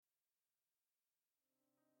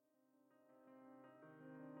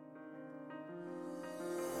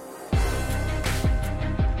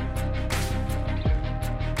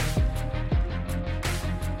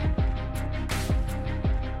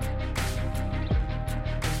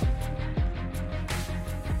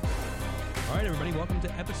right, everybody, welcome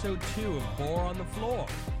to episode 2 of Bore on the Floor.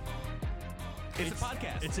 It's a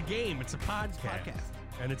podcast. It's a game. It's a podcast.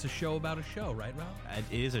 And it's a show about a show, right, Rob?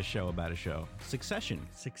 It is a show about a show. Succession.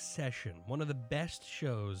 Succession. One of the best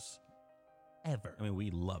shows ever. I mean,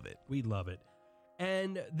 we love it. We love it.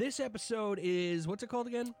 And this episode is, what's it called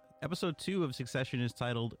again? Episode 2 of Succession is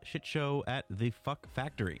titled Shit Show at the Fuck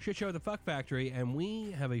Factory. Shit Show at the Fuck Factory, and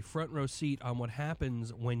we have a front row seat on what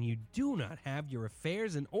happens when you do not have your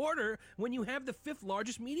affairs in order when you have the 5th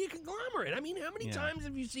largest media conglomerate. I mean, how many times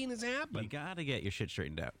have you seen this happen? You gotta get your shit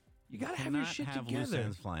straightened out. You gotta have your shit have together. loose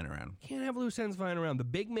ends flying around. Can't have loose ends flying around. The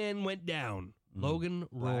big man went down. Logan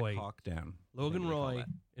Roy. Black Hawk down. Logan Roy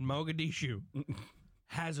in Mogadishu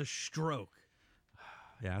has a stroke.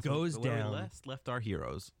 Yeah, goes where down. we left our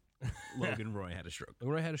heroes. Logan Roy had a stroke.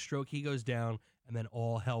 Logan Roy had a stroke. He goes down, and then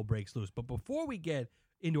all hell breaks loose. But before we get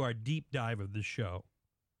into our deep dive of the show,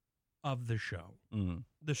 the show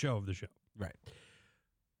of the show, Right.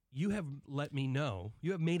 you have let me know,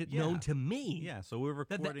 you have made it known to me Yeah, so we're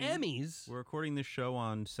that recording. the Emmys. We're recording this show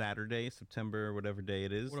on Saturday, September, whatever day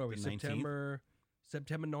it is. What are we, the 19th.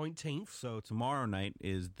 September 19th? So tomorrow night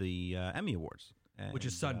is the Emmy Awards. Which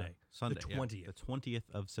is Sunday, Sunday, the 20th. The 20th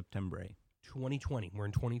of September. 2020. We're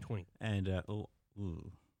in 2020. And,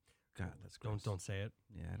 God, that's gross. Don't say it.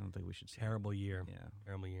 Yeah, I don't think we should say Terrible year. Yeah.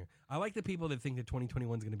 Terrible year. I like the people that think that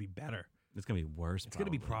 2021 is going to be better. It's going to be worse. It's going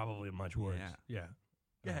to be probably much worse. Yeah.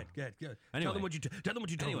 Go ahead. Anyway. Tell them what you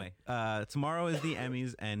told Anyway, me. tomorrow is the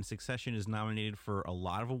Emmys, and Succession is nominated for a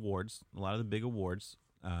lot of awards, a lot of the big awards.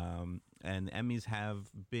 And the Emmys have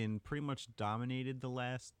been pretty much dominated the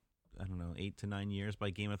last, 8 to 9 years by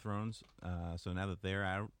Game of Thrones. So now that they're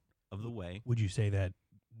out of the way. Would you say that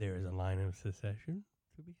there is a line of secession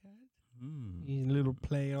to be had? A little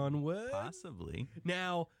play on words? Possibly.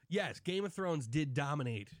 Now, yes, Game of Thrones did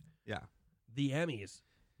dominate Yeah. the Emmys.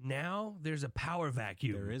 Now there's a power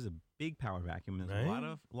vacuum. There is a big power vacuum. There's Right?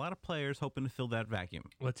 a lot of players hoping to fill that vacuum.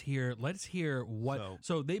 Let's hear what.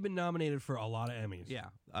 So they've been nominated for a lot of Emmys.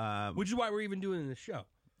 Yeah. Which is why we're even doing this show.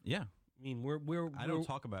 Yeah. I mean, I don't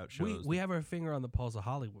talk about shows. We have our finger on the pulse of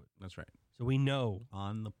Hollywood. That's right. So we know.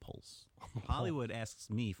 On the pulse. Hollywood asks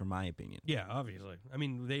me for my opinion. Yeah, obviously. I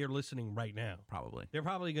mean, they are listening right now. Probably. They're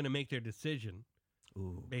probably going to make their decision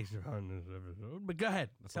based on this episode. But go ahead.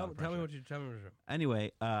 Tell me what you.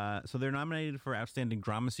 Anyway, so they're nominated for Outstanding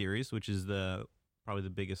Drama Series, which is probably the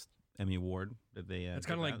biggest Emmy award that they. It's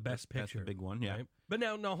kind of like Best Picture. That's the big one, yeah. Right? But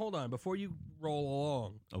now hold on. Before you roll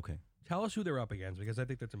along, Okay. tell us who they're up against, because I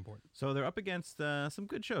think that's important. So they're up against some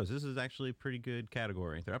good shows. This is actually a pretty good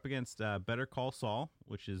category. They're up against Better Call Saul,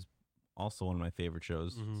 which is also one of my favorite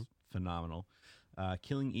shows. It's phenomenal.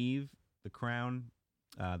 Killing Eve, The Crown,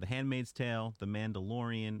 The Handmaid's Tale, The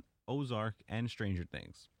Mandalorian, Ozark, and Stranger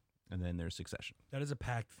Things. And then there's Succession. That is a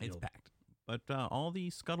packed field. It's packed. But all the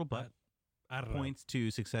scuttlebutt I don't points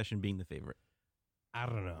to Succession being the favorite.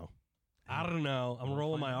 know. I don't know. I'm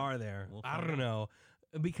rolling my R there. I don't know.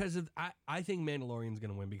 Because I think Mandalorian's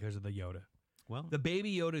going to win because of the Yoda. Well, The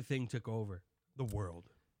Baby Yoda thing took over the world.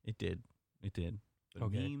 it did. But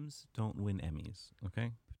Okay. memes don't win Emmys,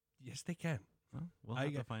 okay? Yes, they can. Well, we'll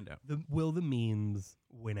have to find out. Will the memes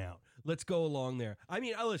win out? Let's go along there. I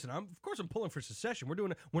mean, listen. Of course I'm pulling for Succession.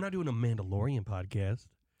 We're not doing a Mandalorian podcast.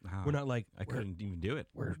 We're not like I couldn't even do it.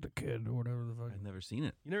 Where's the kid or whatever the fuck? I've never seen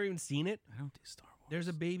it. You never even seen it? I don't do Star Wars. There's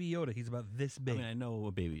a Baby Yoda. He's about this big. I mean, I know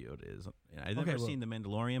what Baby Yoda is. I've never seen The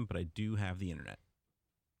Mandalorian, but I do have the internet.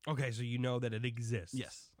 Okay, so you know that it exists.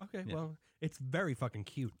 Yes. Okay, Yeah. well, it's very fucking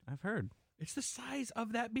cute. I've heard. It's the size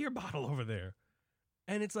of that beer bottle over there.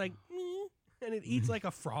 And it's like, and it eats like a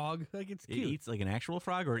frog. Like, it's It cute. eats like an actual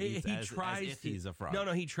frog, or it eats as if he's a frog? No,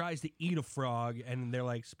 he tries to eat a frog, and they're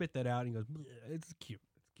like, spit that out, and he goes, "Bleh." It's cute.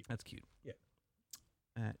 It's cute. That's cute. Yeah.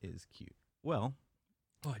 That is cute. Well,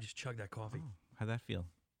 Oh, I just chugged that coffee. how'd that feel?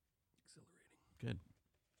 Exhilarating.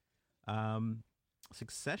 Good.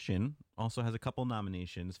 Succession also has a couple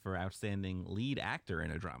nominations for Outstanding Lead Actor in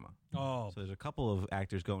a Drama. Oh. So there's a couple of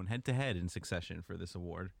actors going head-to-head in Succession for this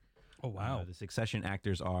award. Oh, wow. The Succession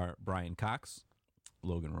actors are Brian Cox,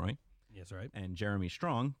 Logan Roy, Yes, right. and Jeremy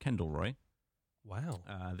Strong, Kendall Roy. Wow.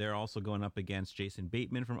 They're also going up against Jason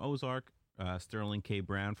Bateman from Ozark, Sterling K.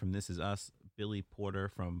 Brown from This Is Us, Billy Porter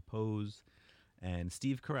from Pose, and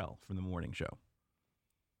Steve Carell from The Morning Show.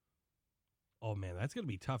 Oh, man, that's going to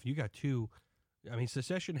be tough. You got two. I mean,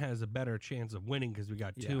 Succession has a better chance of winning because we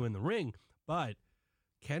got two in the ring, but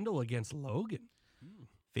Kendall against Logan.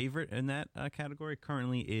 Favorite in that category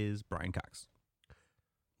currently is Brian Cox.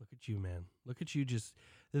 Look at you, man. Look at you, just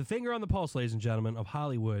the finger on the pulse, ladies and gentlemen, of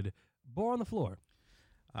Hollywood. Bore on the floor.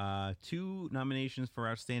 2 nominations for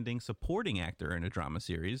Outstanding Supporting Actor in a Drama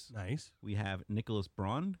Series. Nice. We have Nicholas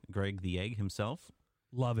Braun, Greg the Egg himself.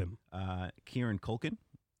 Love him. Kieran Culkin,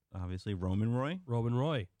 obviously Roman Roy. Robin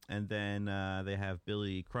Roy. And then they have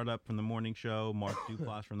Billy Crudup from The Morning Show, Mark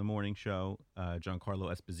Duplass from The Morning Show,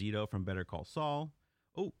 Giancarlo Esposito from Better Call Saul.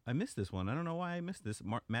 Oh, I missed this one. I don't know why I missed this.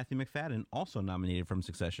 Matthew McFadden, also nominated from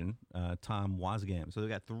Succession, Tom Wasgam. So we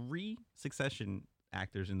got 3 Succession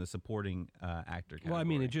actors in the supporting actor category. Well, I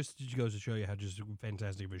mean, it just goes to show you how just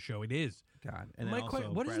fantastic of a show it is. God. And then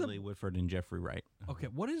also what is Bradley Whitford and Jeffrey Wright. Okay,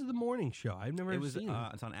 what is The Morning Show? I've never seen it.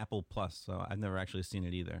 It's on Apple Plus, so I've never actually seen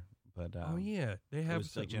it either. But oh, yeah. They have it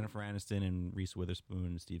was like Jennifer Aniston and Reese Witherspoon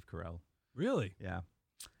and Steve Carell. Really? Yeah.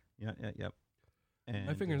 Yep. And,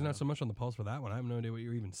 my finger's not so much on the pulse for that one. I have no idea what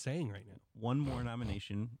you're even saying right now. One more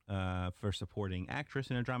nomination for supporting actress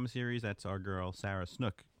in a drama series. That's our girl, Sarah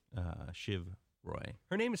Snook, Shiv Roy.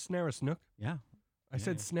 Her name is Snara Snook. Yeah. I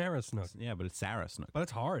said Snara Snook. Yeah, but it's Sarah Snook. But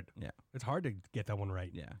it's hard. Yeah. It's hard to get that one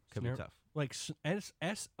right. Yeah, could be tough. Like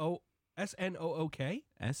S-N-O-O-K?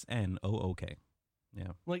 S-N-O-O-K.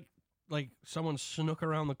 Yeah. Like someone snook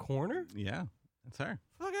around the corner? Yeah, that's her.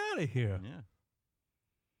 Fuck out of here.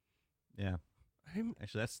 Yeah.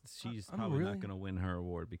 Actually, she's probably not going to win her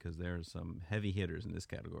award because there's some heavy hitters in this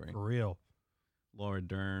category. For real. Laura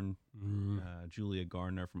Dern, Julia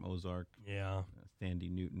Garner from Ozark. Yeah.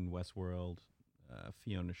 Thandie Newton, Westworld.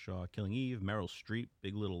 Fiona Shaw, Killing Eve. Meryl Streep,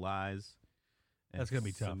 Big Little Lies. That's going to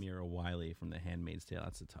be tough. Samira Wiley from The Handmaid's Tale.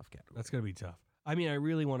 That's a tough category. That's going to be tough. I mean, I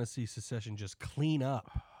really want to see Succession just clean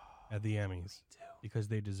up at the Emmys because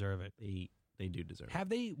they deserve it. They do deserve it. Have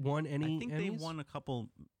they won any I think Emmys? they won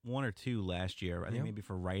one or two last year. I think maybe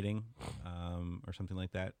for writing or something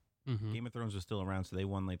like that. Mm-hmm. Game of Thrones was still around, so they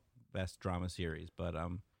won like Best Drama Series. But I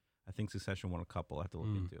think Succession won a couple. I have to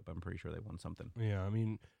look into it, but I'm pretty sure they won something. Yeah, I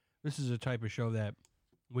mean, this is a type of show that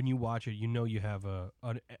when you watch it, you know you have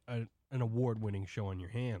an award-winning show on your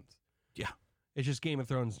hands. Yeah. It's just Game of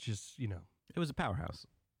Thrones, just, you know. It was a powerhouse.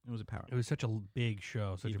 It was such a big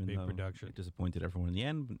show, such a big production. It disappointed everyone in the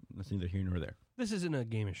end, but that's neither here nor there. This isn't a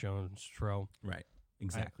Game of Thrones show. Right.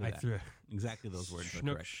 Exactly I threw exactly those words.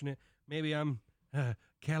 Maybe I'm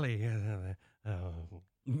Kelly. Oh,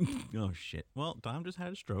 shit. Well, Dom just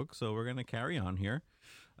had a stroke, so we're going to carry on here.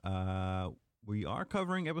 We are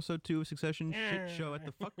covering episode 2 of Succession, Shit Show at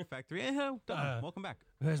the Fuck Factory. Hey, Dom, welcome back.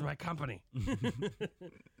 There's my company.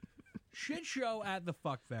 Shit Show at the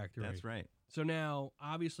Fuck Factory. That's right. So now,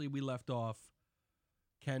 obviously, we left off.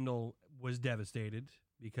 Kendall was devastated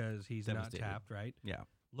because he's not tapped, right? Yeah.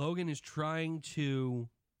 Logan is trying to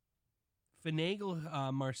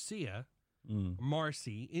finagle Marcy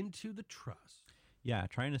into the trust. Yeah,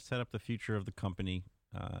 trying to set up the future of the company.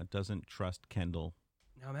 Doesn't trust Kendall.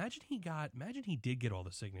 Now imagine he did get all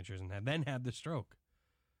the signatures and then had the stroke.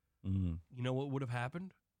 Mm-hmm. You know what would have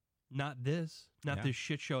happened? Not this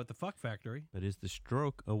shit show at the Fuck Factory. But is the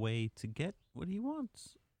stroke a way to get what he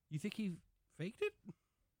wants? You think he faked it?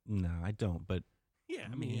 No, I don't. But yeah,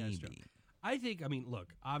 I mean, maybe. I think. I mean,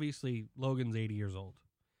 look. Obviously, Logan's 80 years old.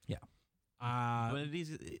 Yeah. But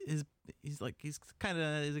he's got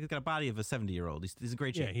a body of a 70-year-old. He's in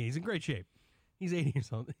great shape. Yeah, he's in great shape. He's 80 years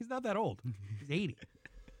old. He's not that old. He's 80.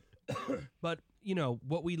 But you know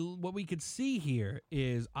what we could see here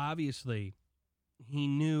is obviously he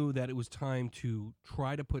knew that it was time to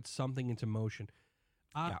try to put something into motion.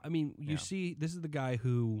 I mean, you see, this is the guy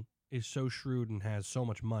who is so shrewd and has so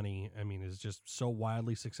much money. I mean, is just so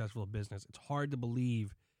wildly successful at business. It's hard to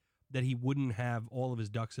believe that he wouldn't have all of his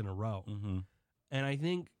ducks in a row. Mm-hmm. And I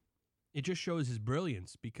think it just shows his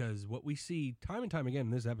brilliance because what we see time and time again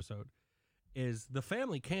in this episode is the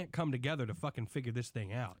family can't come together to fucking figure this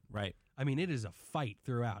thing out. Right. I mean, it is a fight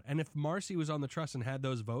throughout. And if Marcy was on the trust and had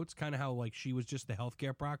those votes, kind of how like she was just the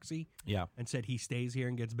healthcare proxy and said he stays here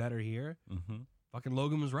and gets better here, fucking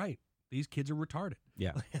Logan was right. These kids are retarded.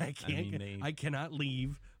 Yeah. I cannot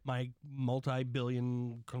leave my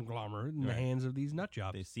multi-billion conglomerate in the hands of these nut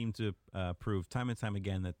jobs. They seem to prove time and time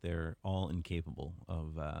again that they're all incapable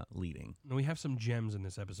of leading. And we have some gems in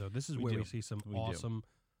this episode. This is where we see some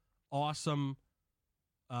awesome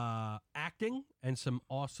acting and some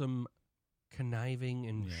awesome conniving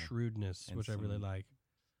and shrewdness, and which I really like.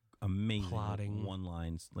 Amazing plotting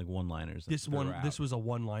one-liners. This was a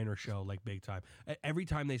one-liner show, like big time. Every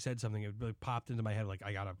time they said something, it really popped into my head. Like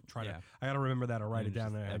I gotta remember that or write it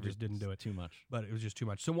down. And I just didn't do it. Too much, but it was just too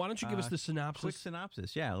much. So why don't you give us the synopsis? Quick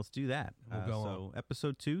synopsis. Yeah, let's do that. We'll go on.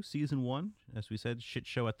 Episode 2, season 1, as we said, Shit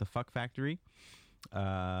Show at the Fuck Factory.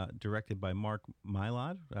 Directed by Mark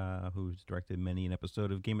Mylod, who's directed many an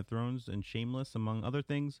episode of Game of Thrones and Shameless, among other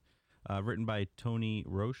things. written by Tony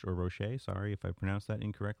Roche or Roche. Sorry if I pronounced that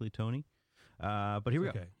incorrectly, Tony. But here we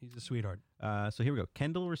go. Okay, he's a sweetheart. So here we go.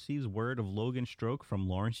 Kendall receives word of Logan's stroke from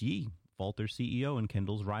Lawrence Yee, Falter's CEO and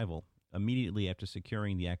Kendall's rival, immediately after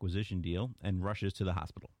securing the acquisition deal, and rushes to the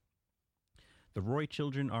hospital. The Roy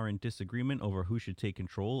children are in disagreement over who should take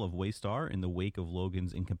control of Waystar in the wake of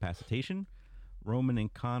Logan's incapacitation. Roman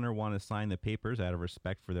and Connor want to sign the papers out of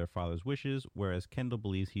respect for their father's wishes, whereas Kendall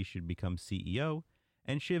believes he should become CEO,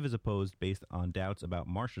 and Shiv is opposed based on doubts about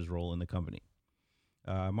Marsha's role in the company.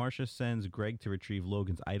 Marsha sends Greg to retrieve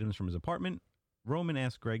Logan's items from his apartment. Roman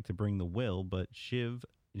asks Greg to bring the will, but Shiv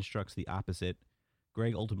instructs the opposite.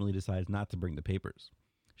 Greg ultimately decides not to bring the papers.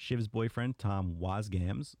 Shiv's boyfriend, Tom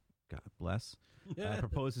Wasgams, God bless,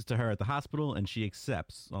 proposes to her at the hospital, and she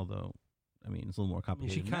accepts, although, I mean, it's a little more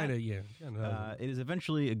complicated. She kind of, It is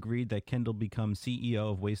eventually agreed that Kendall becomes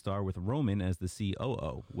CEO of Waystar with Roman as the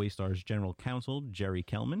COO. Waystar's general counsel, Jerry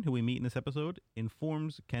Kelman, who we meet in this episode,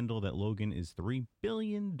 informs Kendall that Logan is $3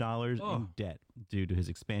 billion in debt due to his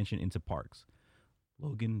expansion into parks.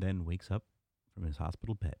 Logan then wakes up from his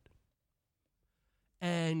hospital bed.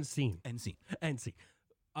 And scene.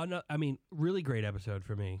 I mean, really great episode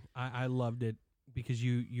for me. I loved it because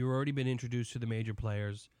you've already been introduced to the major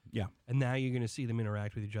players. Yeah. And now you're going to see them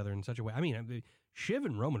interact with each other in such a way. I mean, Shiv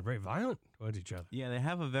and Roman are very violent towards each other. Yeah, they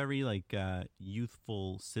have a very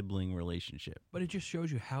youthful sibling relationship. But it just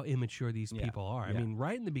shows you how immature these people are. I mean,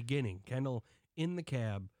 right in the beginning, Kendall in the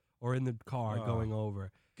cab or in the car going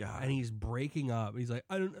over. God. And he's breaking up. He's like,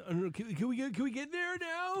 I don't know. Can we get there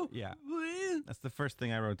now? Yeah. That's the first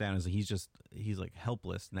thing I wrote down is he's like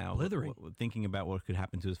helpless now. Blithering. Thinking about what could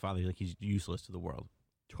happen to his father. He's useless to the world.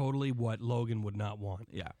 Totally what Logan would not want.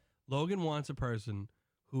 Yeah. Logan wants a person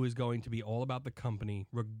who is going to be all about the company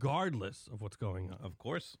regardless of what's going on. Of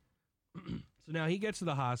course. So now he gets to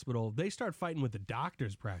the hospital. They start fighting with the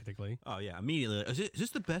doctors practically. Oh, yeah. Immediately. Is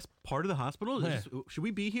this the best part of the hospital? Should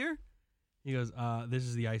we be here? He goes, this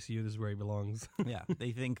is the ICU. This is where he belongs. Yeah.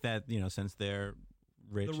 They think that, since they're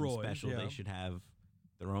rich and special, they should have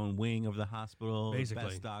their own wing of the hospital, basically,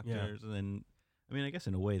 best doctors. And then, I mean, I guess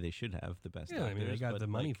in a way they should have the best doctors. I mean, they got the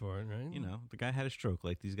money for it, right? The guy had a stroke.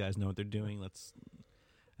 These guys know what they're doing.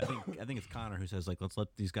 I think it's Connor who says, let's let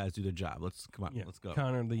these guys do their job. Let's go.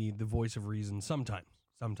 Connor, the voice of reason, sometimes.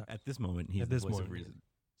 At this moment, he's the voice of reason.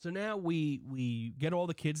 So now we get all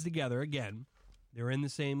the kids together again. They're in the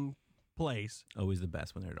same place. Always the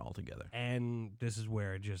best when they're all together. And this is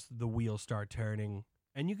where just the wheels start turning.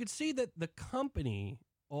 And you could see that the company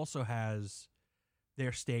also has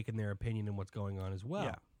their stake and their opinion in what's going on as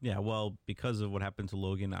well. Yeah. Well, because of what happened to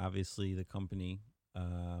Logan, obviously the company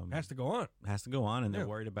has to go on. And they're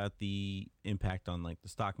worried about the impact on the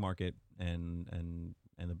stock market and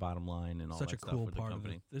the bottom line and all that stuff for the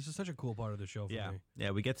company. This is such a cool part of the show for me.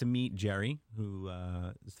 Yeah, we get to meet Jerry, who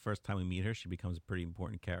is the first time we meet her. She becomes a pretty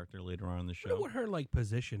important character later on in the show. I wonder what her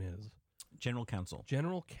position is. General counsel.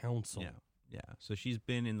 Yeah. So she's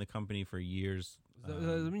been in the company for years. I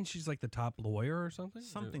mean, she's like the top lawyer or something.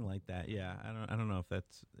 Something like that. Yeah. I don't know if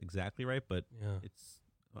that's exactly right, but it's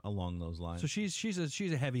along those lines. So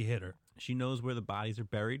she's a heavy hitter. She knows where the bodies are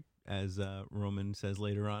buried, as Roman says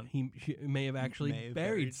later on. She may have actually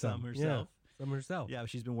buried some herself. Some herself. Yeah,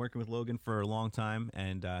 she's been working with Logan for a long time,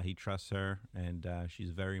 and he trusts her, and she's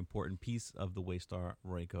a very important piece of the Waystar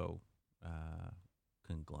Royco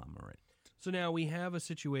conglomerate. So now we have a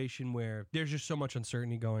situation where there's just so much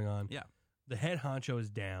uncertainty going on. Yeah. The head honcho is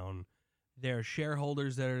down. There are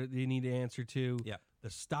shareholders that they need to answer to. Yeah. The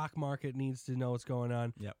stock market needs to know what's going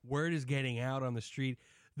on. Yep. Word is getting out on the street.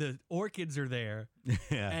 The orchids are there.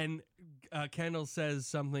 And Kendall says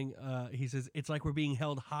something. He says, it's like we're being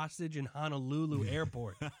held hostage in Honolulu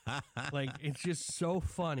airport. It's just so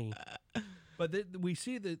funny. But we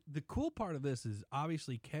see that the cool part of this is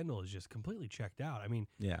obviously Kendall is just completely checked out. I mean,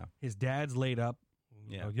 his dad's laid up.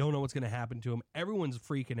 You don't know what's going to happen to him. Everyone's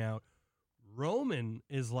freaking out. Roman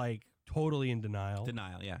is totally in denial.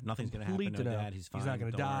 Nothing's going to happen to Dad. He's fine. He's not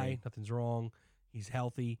going to die. Nothing's wrong. He's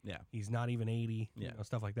healthy. Yeah. He's not even 80.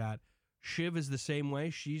 Stuff like that. Shiv is the same way.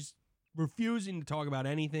 She's refusing to talk about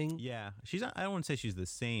anything. Yeah. I don't want to say she's the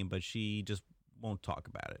same, but she just won't talk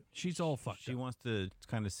about it. She's all fucked up. She wants to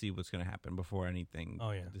kind of see what's going to happen before anything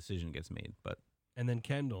decision gets made. And then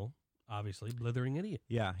Kendall, obviously, blithering idiot.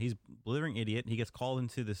 Yeah, he's blithering idiot. He gets called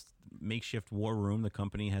into this makeshift war room. The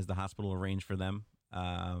company has the hospital arranged for them.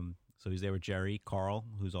 So he's there with Jerry, Carl,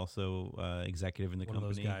 who's also executive in the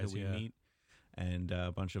company that we meet, and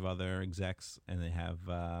a bunch of other execs. And they have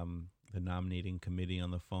the nominating committee on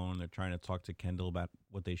the phone. They're trying to talk to Kendall about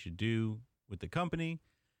what they should do with the company.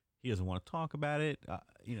 He doesn't want to talk about it.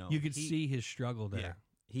 You could see his struggle there.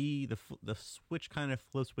 the switch kind of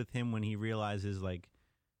flips with him when he realizes like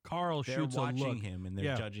Carl they're shoots a watching look. him and they're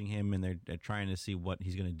Yeah. judging him and they're trying to see what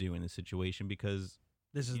he's going to do in this situation because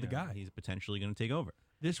This is the guy. he's potentially going to take over.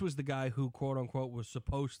 This was the guy who, quote unquote, was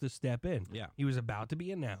supposed to step in. Yeah. He was about to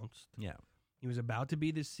be announced. Yeah. He was about to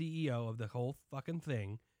be the CEO of the whole fucking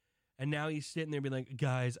thing. And now he's sitting there being like,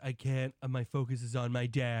 guys, I can't. My focus is on my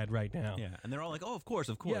dad right now. Yeah. And they're all like, oh, of course.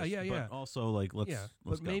 Yeah. But also like, let's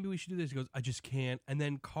But go. maybe we should do this. He goes, I just can't. And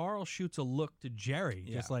then Carl shoots a look to Jerry,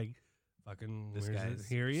 Yeah. just like, fucking, This where's guy it?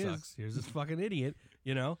 Here he sucks. is. Here's this fucking idiot,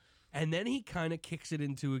 you know? And then he kind of kicks it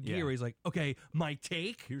into a gear Yeah. where he's like, okay, my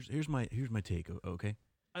take. Here's my take. Okay.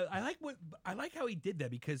 I like how he did that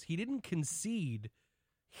because he didn't concede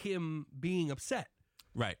him being upset.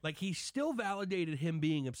 Right. Like he still validated him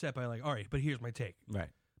being upset by like, all right, but here's my take. Right.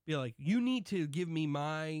 Be like, you need to give me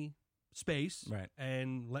my space, Right.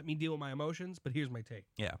 and let me deal with my emotions. But here's my take.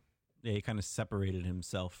 Yeah. Yeah. He kind of separated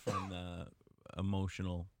himself from the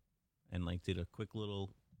emotional, and like did a quick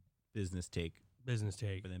little business take, Business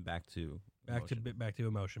take. but then back to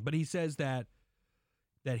emotion. But he says that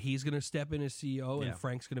he's going to step in as CEO Yeah. and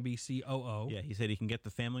Frank's going to be COO. Yeah, he said he can get the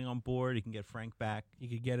family on board. He can get Frank back He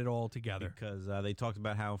could get it all together. because they talked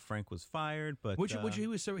about how Frank was fired, but Which he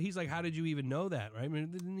was so he's like, how did you even know that? Right? I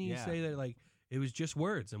mean, didn't he Yeah. say that like it was just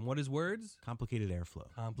words? And what is words? complicated airflow.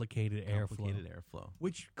 Complicated airflow.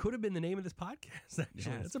 Which could have been the name of this podcast. Actually,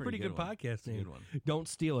 Yeah, that's a pretty good one. podcast It's a name. good one. Don't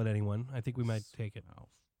steal it, anyone. I think we might take it Oh,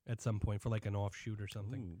 at some point for like an offshoot or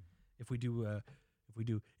something. ooh.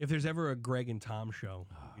 If there's ever a Greg and Tom show,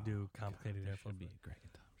 we do complicated There airflow. should be a Greg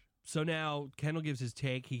and Tom show. So now Kendall gives his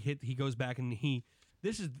take. He goes back and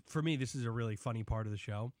this is a really funny part of the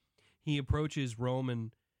show. He approaches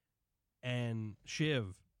Roman and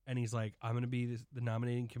Shiv and he's like, I'm going to be the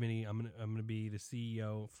nominating committee. I'm going to be the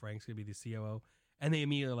CEO. Frank's going to be the COO. And they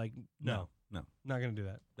immediately are like, no, No, not going to do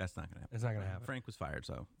that. that's not going to happen. It's not going to happen. Frank was fired,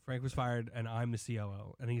 so Frank was fired and I'm the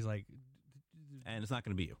COO. And he's like, and it's not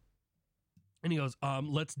going to be you. and he goes,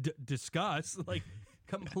 let's discuss. Like,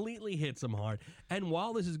 completely hits him hard. And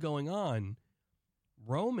while this is going on,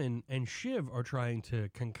 Roman and Shiv are trying to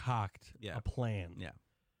concoct Yeah. a plan. Yeah.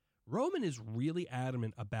 Roman is really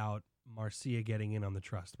adamant about Marcia getting in on the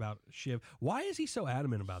trust, about Shiv. Why is he so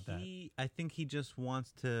adamant about that? I think he just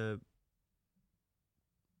wants to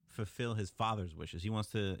fulfill his father's wishes.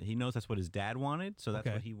 He knows that's what his dad wanted, so that's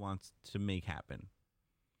Okay. what he wants to make happen.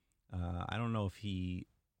 I don't know if he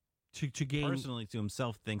To gain. personally to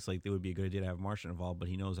himself thinks like it would be a good idea to have Marcia involved, but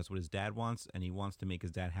he knows that's what his dad wants, and he wants to make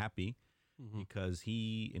his dad happy Mhm. because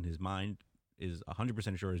he, in his mind, is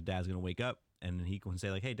 100% sure his dad's going to wake up and he can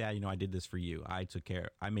say like, "Hey, Dad, I did this for you. I took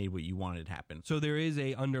care. I made what you wanted to happen." So there is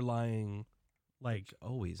a underlying, like, It's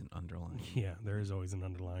always an underlying. yeah, there is always an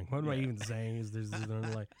underlying. What am I Yeah. even saying? Is there's an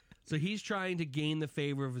underlying. So he's trying to gain the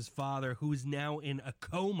favor of his father, who is now in a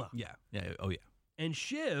coma. Yeah. Yeah. Oh, yeah. And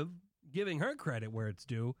Shiv, giving her credit where it's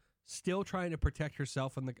due, still trying to protect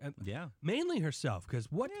herself and Yeah. mainly herself, because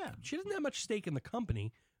Yeah. she doesn't have much stake in the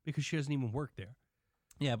company because she doesn't even work there.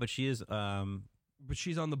 Yeah, but she is. But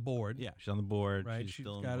she's on the board, Yeah, she's on the board. right? She's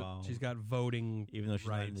still involved. She's got voting, even though she's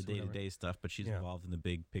not in the rights, day to whatever. day stuff, but she's Yeah. involved in the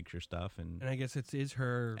big picture stuff, and I guess it's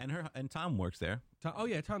her. and Tom works there. Oh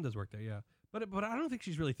yeah, Tom does work there, yeah. But I don't think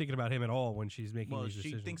she's really thinking about him at all when she's making Well, these she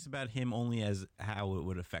decisions. thinks about him only as how it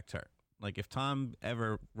would affect her. Like if Tom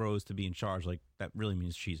ever rose to be in charge, like that really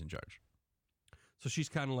means she's in charge. So she's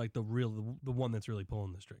kind of like the one that's really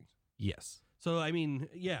pulling the strings. Yes. So I mean,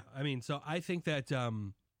 yeah, so I think that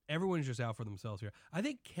everyone's just out for themselves here. I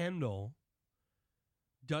think Kendall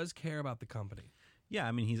does care about the company. Yeah,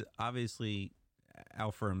 I mean he's obviously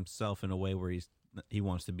out for himself in a way where he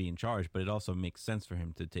wants to be in charge, but it also makes sense for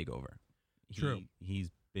him to take over. True.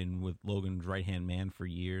 He's been with Logan's right hand man for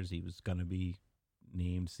years. He was going to be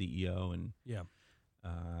named CEO, and Yeah.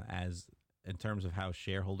 as in terms of how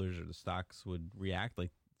shareholders or the stocks would react,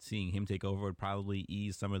 like seeing him take over would probably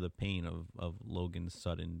ease some of the pain of Logan's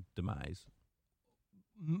sudden demise.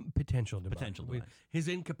 Potential demise. Potential demise. His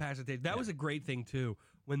incapacitation. That Yeah. was a great thing too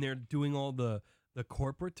when they're doing all the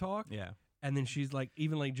corporate talk, Yeah. and then she's like,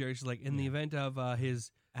 even like Jerry, she's like, in the Yeah. event of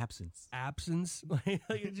his Absence. absence, like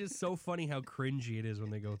it's just so funny how cringy it is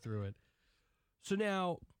when they go through it. So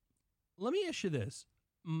now, let me ask you this,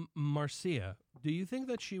 Marcia, do you think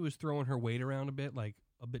that she was throwing her weight around a bit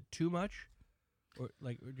too much, or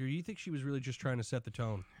do you think she was really just trying to set the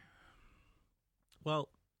tone? Well,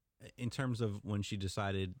 in terms of when she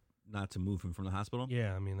decided not to move him from the hospital.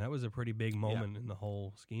 Yeah, I mean that was a pretty big moment in the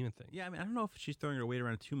whole scheme of things. Yeah, I mean, I don't know if she's throwing her weight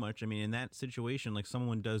around too much. I mean, in that situation, like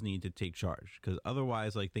someone does need to take charge because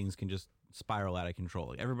otherwise, like things can just spiral out of control.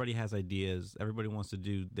 Like, everybody has ideas. Everybody wants to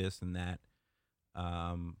do this and that.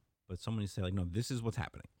 But someone needs to say, like, no, this is what's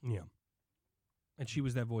happening. Yeah. And she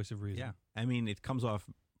was that voice of reason. Yeah. I mean, it comes off,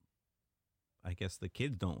 I guess the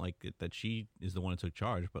kids don't like it that she is the one who took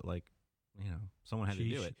charge, but, like, someone had to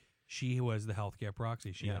do it. She was the healthcare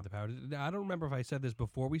proxy. She Yeah. had the power. I don't remember if I said this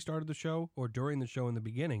before we started the show or during the show in the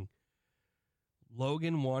beginning.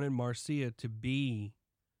 Logan wanted Marcia to be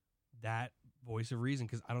that voice of reason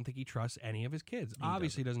because I don't think he trusts any of his kids.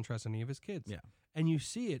 Obviously, he doesn't trust any of his kids. Yeah. And you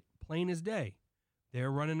see it plain as day.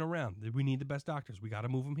 They're running around. We need the best doctors. We got to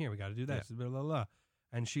move him here. We got to do this. Yeah. Blah, blah, blah.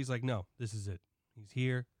 And she's like, no, this is it. He's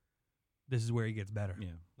here. This is where he gets better.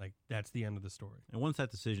 Yeah. Like, that's the end of the story. And once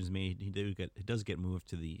that decision's made, he does get moved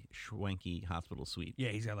to the Schwenky hospital suite. Yeah,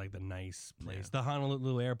 he's got like the nice place. Yeah. The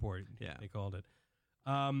Honolulu airport, Yeah. they called it.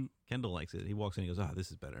 Kendall likes it. He walks in and he goes, this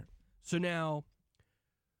is better. So now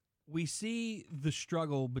we see the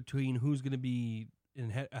struggle between who's going to be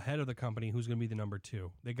ahead of the company, who's going to be the number 2.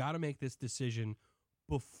 They got to make this decision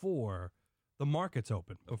before the market's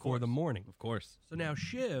open, before the morning. Of course. So now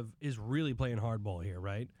Shiv is really playing hardball here,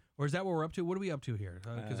 right? Or is that what we're up to? What are we up to here?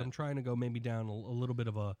 Because I'm trying to go maybe down a little bit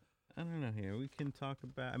of a... I don't know here. We can talk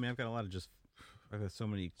about... I mean, I've got a lot of I've got so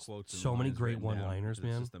many quotes. So many great written down. one-liners,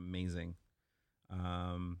 man. It's just amazing.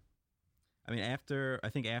 I mean,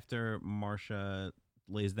 after Marcia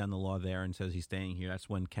lays down the law there and says he's staying here, that's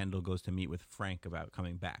when Kendall goes to meet with Frank about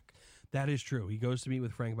coming back. That is true. He goes to meet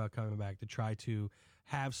with Frank about coming back to try to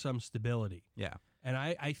have some stability. Yeah. And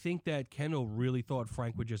I think that Kendall really thought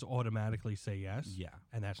Frank would just automatically say yes. Yeah.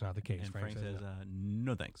 And that's not the case. And Frank says,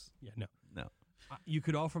 no thanks. Yeah, no. No. You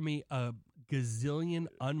could offer me a gazillion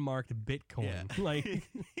unmarked Bitcoin. Yeah. Like,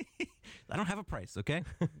 I don't have a price, okay?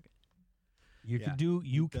 you Yeah.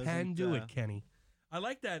 can do it, Kenny. I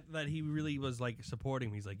like that he really was like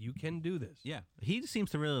supporting me. He's like, you can do this. Yeah. He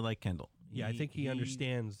seems to really like Kendall. Yeah, I think he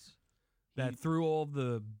understands that through all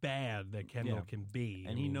the bad that Kendall can be.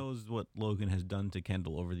 And he knows what Logan has done to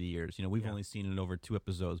Kendall over the years. We've only seen it over 2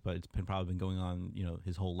 episodes, but it's probably been going on,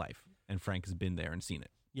 his whole life. And Frank has been there and seen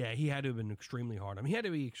it. Yeah, he had to have been extremely hard. I mean, he had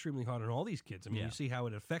to be extremely hard on all these kids. I mean, Yeah. you see how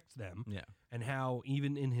it affects them. Yeah. And how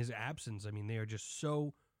even in his absence, I mean, they are just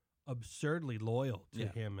so absurdly loyal to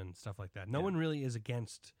him and stuff like that. No one really is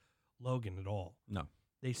against Logan at all. No.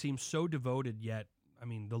 They seem so devoted, yet, I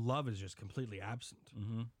mean, the love is just completely absent,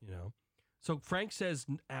 So Frank says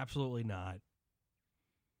absolutely not.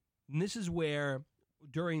 And this is where,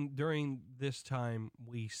 during this time,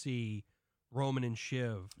 we see Roman and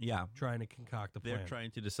Shiv trying to concoct a plan. They're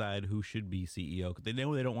trying to decide who should be CEO. They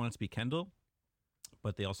know they don't want it to be Kendall,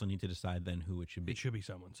 but they also need to decide then who it should be. It should be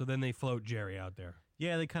someone. So then they float Jerry out there.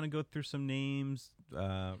 Yeah, they kind of go through some names.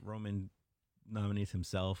 Roman nominates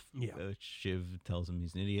himself. Yeah. Shiv tells him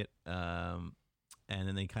he's an idiot. And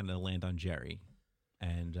then they kind of land on Jerry.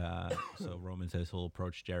 And so Roman says he'll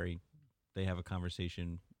approach Jerry. They have a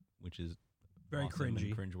conversation, which is very awesome and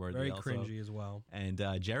cringy. cringeworthy. Very also. cringy as well. And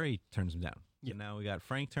Jerry turns him down. Yeah. So now we got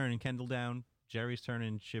Frank turning Kendall down. Jerry's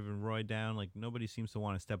turning Shiv and Roy down. Like, nobody seems to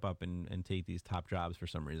want to step up and take these top jobs for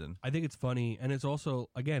some reason. I think it's funny, and it's also,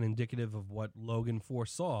 again, indicative of what Logan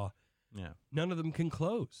foresaw. Yeah. None of them can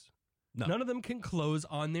close. No. None of them can close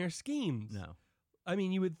on their schemes. No. I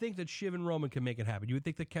mean, you would think that Shiv and Roman can make it happen. You would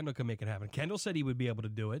think that Kendall can make it happen. Kendall said he would be able to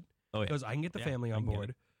do it. Oh, yeah. Because I can get the family on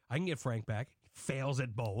board. I can get Frank back. Fails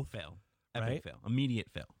at both. Fail. Epic Right? fail. Immediate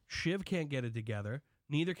fail. Shiv can't get it together.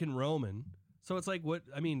 Neither can Roman. So it's like, what?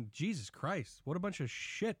 I mean, Jesus Christ. What a bunch of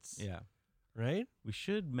shits. Yeah. Right? We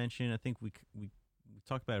should mention, I think we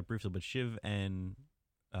talked about it briefly, but Shiv and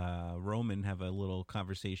Roman have a little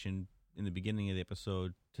conversation in the beginning of the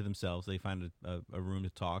episode to themselves. They find a room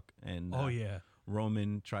to talk, and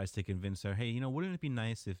Roman tries to convince her, hey, wouldn't it be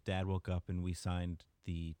nice if Dad woke up and we signed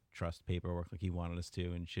the trust paperwork like he wanted us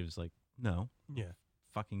to? And Shiv's like, no. Yeah.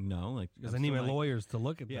 Fucking no. Like, Because I need my lawyers to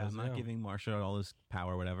look at this. I'm not giving Marcia all this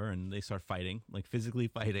power or whatever. And they start fighting, like physically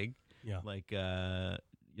fighting. Yeah. Like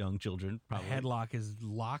young children, probably. The headlock is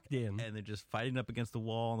locked in. And they're just fighting up against the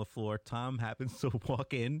wall on the floor. Tom happens to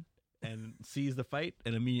walk in and sees the fight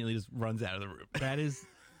and immediately just runs out of the room. That is,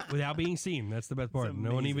 without being seen, that's the best part. It's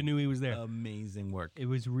No one even knew he was there. Amazing work. It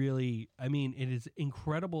was really, I mean, it is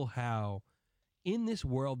incredible how in this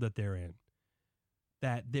world that they're in,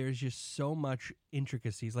 that there's just so much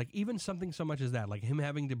intricacies. Like even something so much as that, like him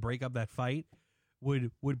having to break up that fight would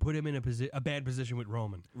put him in a bad position with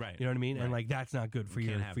Roman. Right. You know what I mean? Right. And like that's not good for You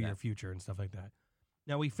your can't have that. future and stuff like that.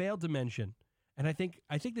 Now we failed to mention, and I think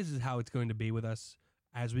this is how it's going to be with us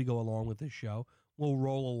as we go along with this show. We'll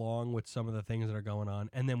roll along with some of the things that are going on,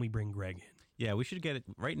 and then we bring Greg in. Yeah, we should get it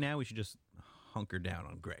right now. We should just hunker down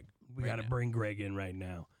on Greg. We got to bring Greg in right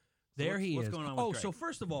now. So There he what's is. going on with Greg? So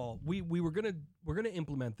first of all, we're gonna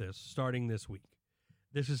implement this starting this week.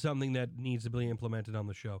 this is something that needs to be implemented on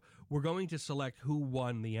the show. We're going to select who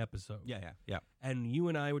won the episode. Yeah. And you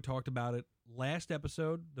and I talked about it last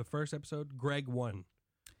episode, the first episode. Greg won.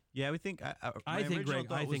 Yeah, we think. I think Greg.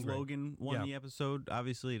 I think Greg. Logan won the episode.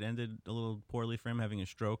 Obviously, it ended a little poorly for him, having a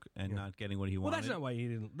stroke and not getting what he wanted. Well, that's not why he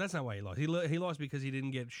didn't. That's not why he lost. He lost because he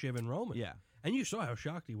didn't get Shiv and Roman. Yeah, and you saw how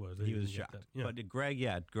shocked he was. That he was didn't get shocked. that. Yeah. But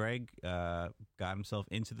Greg got himself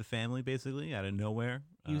into the family basically out of nowhere.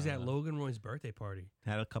 He was at Logan Roy's birthday party.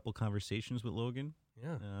 Had a couple conversations with Logan.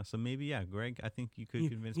 Yeah. So maybe, Greg. I think you could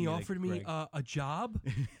convince me. He offered me a job.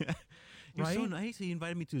 He was so nice. He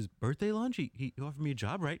invited me to his birthday lunch. He offered me a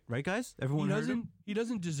job, right? Right, guys? Everyone heard him? He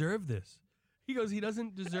doesn't deserve this. He goes, he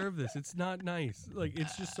doesn't deserve this. It's not nice. Like,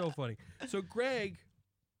 it's just so funny. So Greg,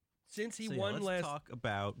 since he won let's talk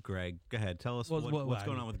about Greg. Go ahead. Tell us what's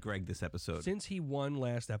going on with Greg this episode. Since he won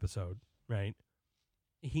last episode, right?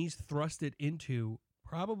 He's thrusted into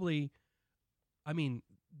probably, I mean,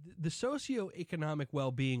 the socioeconomic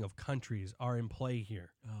well-being of countries are in play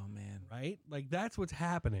here. Oh man, right? Like that's what's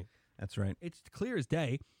happening. That's right. It's clear as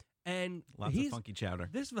day, and lots of funky chowder.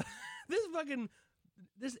 This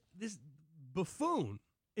buffoon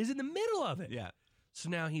is in the middle of it. Yeah. So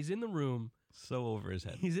now he's in the room, so over his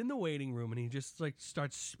head. He's in the waiting room, and he just like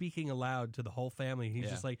starts speaking aloud to the whole family. He's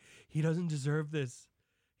just like, he doesn't deserve this.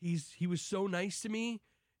 He was so nice to me.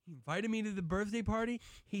 He invited me to the birthday party.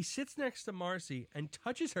 He sits next to Marcy and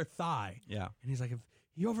touches her thigh. Yeah. And he's like, if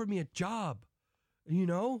he offered me a job, you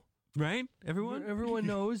know? Right? Everyone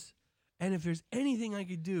knows. And if there's anything I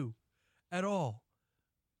could do at all,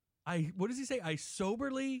 what does he say? I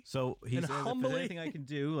soberly So he and says, if humbly. there's anything I can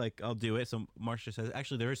do, like, I'll do it. So Marcia says,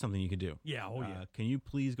 actually, there is something you can do. Yeah, yeah. Can you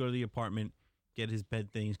please go to the apartment, get his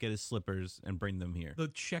bed things, get his slippers, and bring them here? The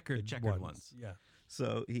checkered ones. Yeah.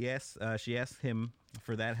 So she asked him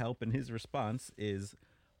for that help, and his response is,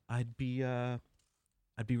 I'd be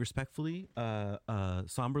respectfully,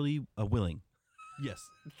 somberly willing. Yes.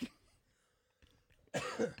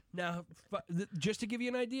 Now, just to give you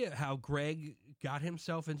an idea how Greg got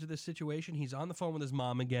himself into this situation, he's on the phone with his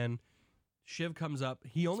mom again. Shiv comes up.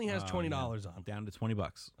 He only has $20 on. Down to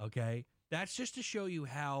 $20. Okay? That's just to show you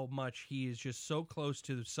how much he is just so close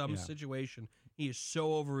to some situation. He is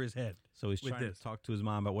so over his head. So he's trying to talk to his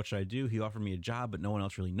mom about what should I do. He offered me a job, but no one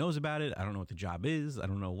else really knows about it. I don't know what the job is. I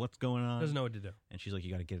don't know what's going on. Doesn't know what to do. And she's like,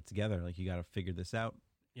 you got to get it together. Like, you got to figure this out.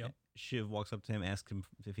 Yep. Shiv walks up to him, asks him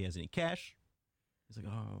if he has any cash. He's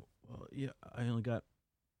like, oh, well, yeah, I only got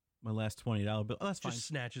my last $20 bill. Oh, that's fine. Just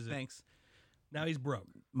snatches it. Thanks. Now he's broke.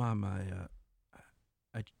 Mom, I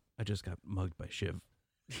just got mugged by Shiv.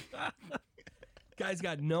 Guy's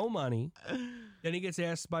got no money. Then he gets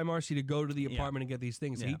asked by Marcy to go to the apartment and get these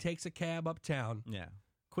things. So he takes a cab uptown. Yeah.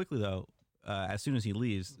 Quickly, though, as soon as he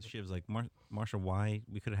leaves, Shiv's like, Marsha, why?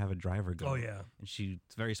 We could have a driver go. Oh, yeah. And she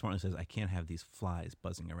very smartly says, I can't have these flies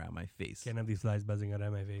buzzing around my face. Can't have these flies buzzing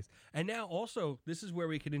around my face. And now also, this is where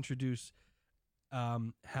we could introduce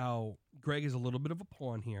how Greg is a little bit of a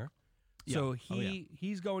pawn here. Yeah. So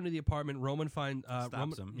he's going to the apartment. Roman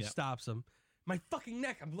stops him. My fucking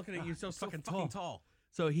neck. I'm looking at you so fucking tall.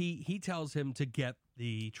 So he tells him to get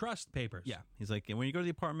the trust papers. Yeah. He's like, and when you go to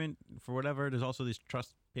the apartment for whatever, there's also these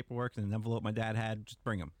trust paperwork and an envelope my dad had. Just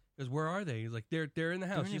bring them. Because where are they? He's like, they're in the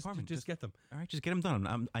house. Just get them. All right, just get them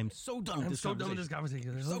done. I'm so done with this conversation. Done with this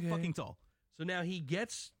conversation. You're so fucking tall. So now he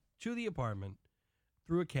gets to the apartment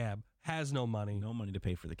through a cab, has no money. No money to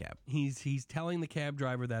pay for the cab. He's telling the cab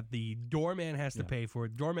driver that the doorman has to pay for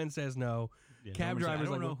it. Doorman says no. Yeah, cab driver's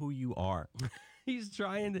I don't know who you are. He's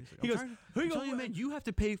trying to. He goes, man, you have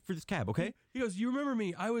to pay for this cab, okay? He goes, you remember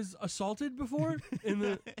me? I was assaulted before in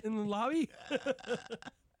the lobby.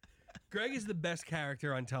 Greg is the best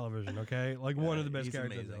character on television, okay? Like one of the best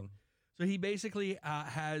characters. Amazing. So he basically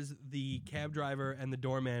has the cab driver and the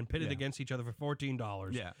doorman pitted against each other for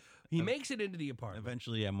 $14. Yeah. He makes it into the apartment.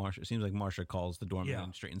 Eventually, Marsha. It seems like Marsha calls the doorman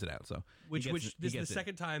and straightens it out. So this is the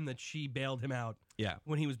second time that she bailed him out. Yeah.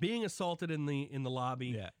 When he was being assaulted in the lobby.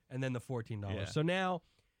 Yeah. And then the $14. Yeah. So now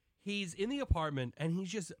he's in the apartment and he's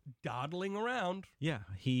just dawdling around. Yeah.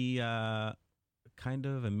 He kind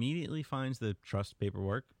of immediately finds the trust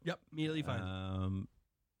paperwork. Yep. Immediately finds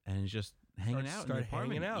and is just hanging out in the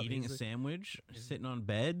apartment, eating a sandwich, sitting on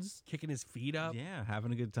beds, kicking his feet up. Yeah,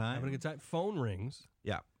 having a good time. Phone rings.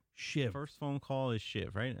 Yeah. Shiv. First phone call is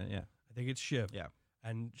Shiv, right? Yeah. I think it's Shiv. Yeah.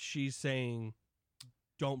 And she's saying,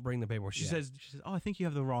 don't bring the paperwork. She says, oh, I think you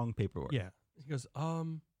have the wrong paperwork. Yeah. He goes,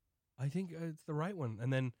 I think it's the right one.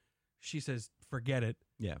 And then she says, forget it.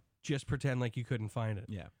 Yeah. Just pretend like you couldn't find it.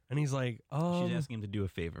 Yeah. And he's like, she's asking him to do a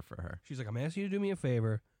favor for her. She's like, I'm asking you to do me a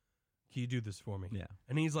favor. Can you do this for me? Yeah.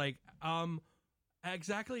 And he's like,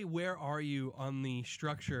 exactly where are you on the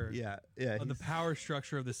structure? Yeah. On the power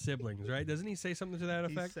structure of the siblings, right? Doesn't he say something to that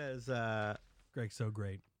He effect? says, Greg's so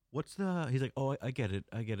great. "What's the?" He's like, "Oh, I get it.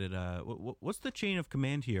 What's the chain of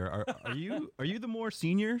command here? Are you the more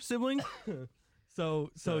senior sibling?" So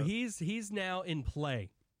he's now in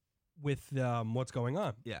play with what's going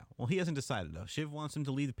on. Yeah. Well, he hasn't decided though. Shiv wants him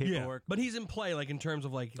to lead the Yeah, paperwork. but he's in play, like in terms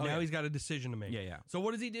of like now yeah. he's got a decision to make. Yeah. So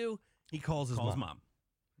what does he do? He calls his Calls mom. mom.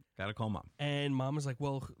 Gotta call mom. And mom is like,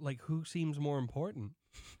 well, like who seems more important?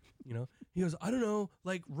 You know? He goes, I don't know.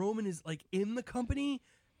 Like Roman is like in the company,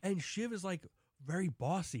 and Shiv is like very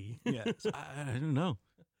bossy. Yeah. So I don't know.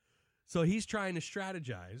 So he's trying to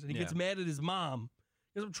strategize, and he gets mad at his mom.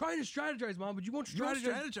 He goes, I'm trying to strategize, Mom, but you won't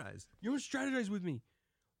strategize. You won't strategize with me.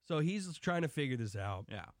 So he's trying to figure this out.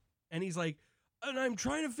 Yeah. And he's like, and I'm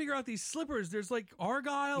trying to figure out these slippers. There's like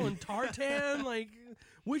Argyle and tartan. Like,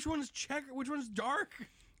 which one's checker? Which one's dark?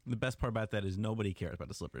 The best part about that is nobody cares about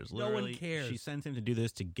the slippers. No one cares. She sends him to do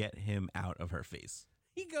this to get him out of her face.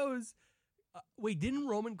 He goes, wait, didn't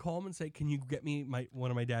Roman call him and say, can you get me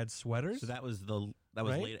one of my dad's sweaters? So that was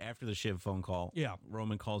Right? late after the Shiv phone call. Yeah.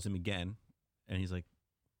 Roman calls him again, and he's like,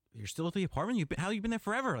 "You're still at the apartment? How you been there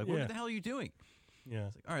forever? Like, what the hell are you doing?" Yeah.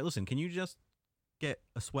 It's like, all right, listen, can you just get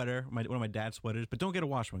a sweater, one of my dad's sweaters, but don't get a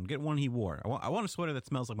wash one. Get one he wore. I want a sweater that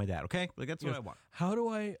smells like my dad. Okay, like that's what I want. How do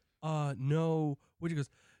I know? What he goes?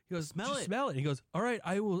 Smell it. Smell it. He goes, all right,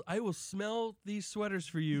 I will smell these sweaters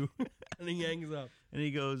for you. And he hangs up. And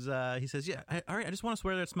he goes, he says, yeah, all right, I just want a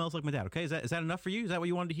sweater that smells like my dad. Okay, is that enough for you? Is that what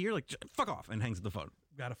you wanted to hear? Like, fuck off, and hangs up the phone.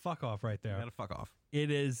 Got to fuck off right there. Got to fuck off.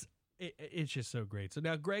 It is. It's just so great. So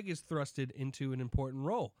now Greg is thrusted into an important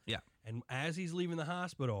role. Yeah. And as he's leaving the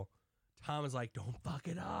hospital, Tom is like, don't fuck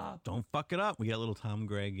it up. Don't fuck it up. We got a little Tom and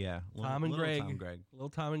Greg, yeah. Tom and Greg. Little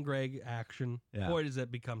Tom and Greg action. Yeah. Boy, does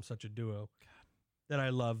that become such a duo that I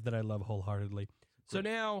love wholeheartedly. So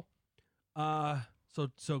now,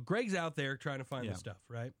 so Greg's out there trying to find the stuff,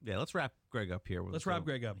 right? Yeah, let's wrap Greg up here. Let's wrap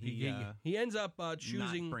Greg up. He ends up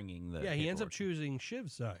choosing. Not bringing the he ends up paperwork. choosing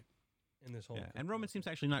Shiv's side in this whole thing. And Roman seems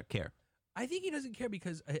to actually not care. I think he doesn't care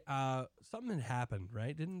because something had happened,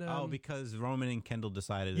 right? Didn't because Roman and Kendall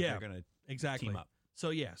decided that they're going to team up.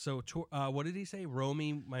 So what did he say?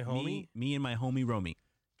 Romy, my homie? Me and my homie Romy.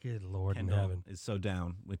 Good Lord Kendall in heaven. is so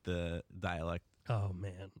down with the dialect. Oh,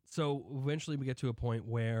 man. So eventually we get to a point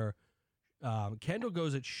where Kendall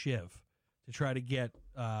goes at Shiv to try to get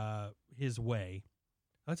his way.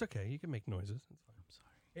 That's okay. You can make noises. That's fine. I'm sorry.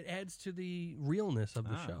 It adds to the realness of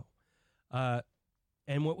the show.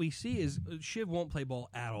 And what we see is Shiv won't play ball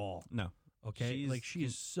at all. No. Okay? She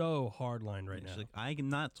is so hardline right now. She's like, I'm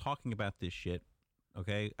not talking about this shit.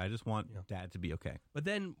 Okay? I just want Dad to be okay. But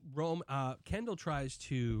then Kendall tries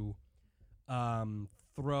to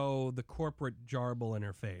throw the corporate jarble in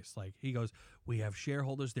her face. Like, he goes, we have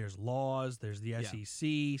shareholders, there's laws, there's the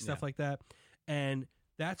SEC, stuff like that. And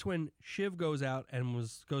that's when Shiv goes out and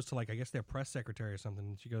goes to, like, I guess their press secretary or something.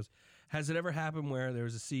 And she goes, has it ever happened where there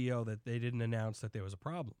was a CEO that they didn't announce that there was a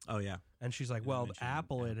problem? Oh, yeah. And she's like, well,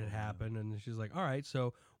 Apple it had happened. And she's like, all right,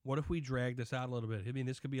 so what if we drag this out a little bit? I mean,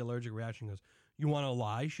 this could be allergic reaction. She goes, you want to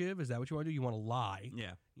lie, Shiv? Is that what you want to do? You want to lie?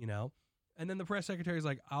 Yeah. You know? And then the press secretary's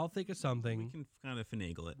like, I'll think of something. We can kind of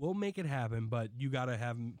finagle it. We'll make it happen, but you got to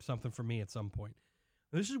have something for me at some point.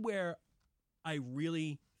 This is where I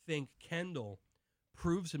really think Kendall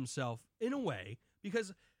proves himself in a way,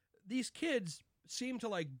 because these kids seem to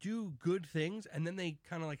like do good things and then they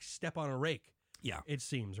kind of like step on a rake. Yeah. It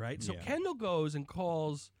seems, right? So Yeah. Kendall goes and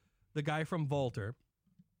calls the guy from Volter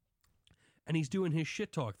and he's doing his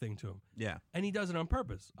shit talk thing to him. Yeah. And he does it on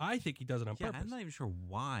purpose. I think he does it on purpose. I'm not even sure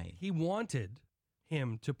why. He wanted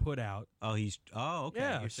him to put out. Okay.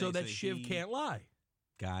 Yeah, so that Shiv can't lie.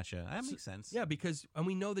 Gotcha. That makes sense. Yeah, and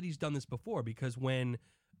we know that he's done this before because when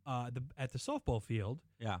at the softball field,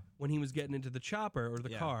 when he was getting into the chopper or the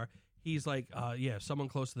car, he's like, someone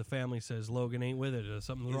close to the family says Logan ain't with it or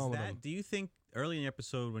something's wrong with him. Do you think early in the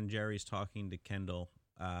episode when Jerry's talking to Kendall,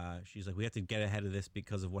 she's like, we have to get ahead of this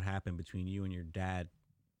because of what happened between you and your dad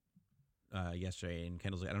yesterday, and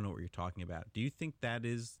Kendall's like, I don't know what you're talking about. Do you think that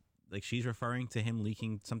is like she's referring to him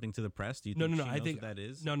leaking something to the press? Do you think I think what that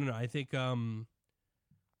is? No.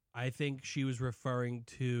 I think she was referring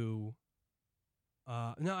to.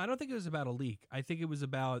 No, I don't think it was about a leak. I think it was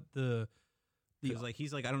about the. Like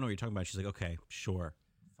he's like, I don't know what you're talking about. She's like, okay, sure,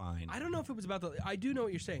 fine. I don't know if it was about the. I do know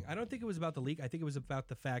what you're saying. I don't think it was about the leak. I think it was about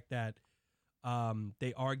the fact that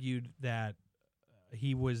they argued that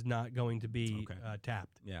he was not going to be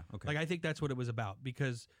tapped. Yeah. Okay. Like I think that's what it was about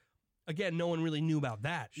because, again, no one really knew about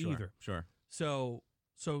that either. Sure. So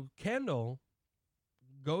Kendall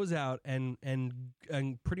goes out and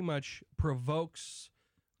pretty much provokes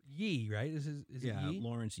Yi, right? Is it Yi?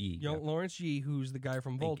 Lawrence Yi. Lawrence Yi, who's the guy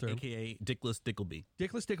from Volter, a.k.a. Dickless Dickleby.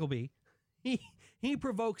 Dickless Dickleby. He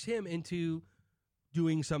provokes him into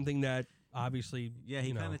doing something that obviously,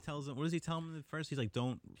 he kind of tells him. What does he tell him at first? He's like,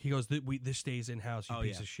 "Don't." He goes, "This stays in house, you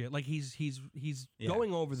piece of shit." Like he's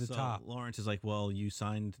going over the top. Lawrence is like, "Well, you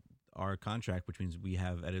signed our contract, which means we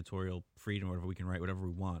have editorial freedom, whatever we can write, whatever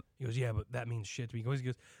we want." He goes, "Yeah, but that means shit to me." He goes,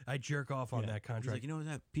 "I jerk off on that contract." He's like, "You know what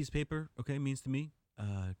that piece of paper, okay, means to me?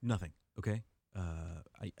 Nothing. Okay.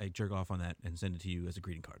 I jerk off on that and send it to you as a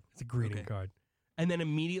greeting card. It's a greeting card." And then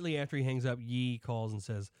immediately after he hangs up, Yi calls and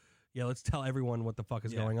says, "Yeah, let's tell everyone what the fuck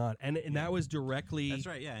is going on." And that was directly. That's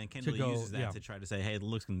right. Yeah, and Kendall uses that to try to say, "Hey,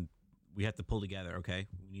 we have to pull together. Okay,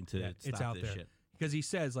 we need to stop this shit." Because he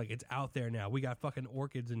says, like, it's out there now. We got fucking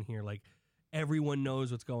orchids in here. Like, everyone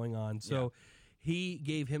knows what's going on. So he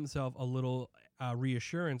gave himself a little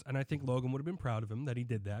reassurance, and I think Logan would have been proud of him that he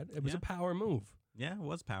did that. It was a power move. Yeah, it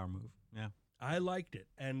was a power move. Yeah, I liked it,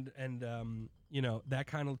 and that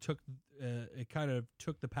kind of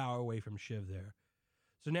took the power away from Shiv there.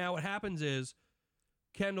 So now what happens is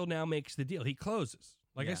Kendall now makes the deal. He closes.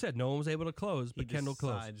 Like I said, no one was able to close, but Kendall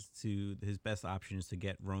closes. His best option is to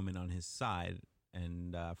get Roman on his side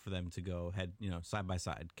and for them to go side by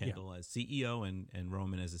side. Kendall as CEO and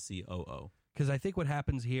Roman as a COO. Because I think what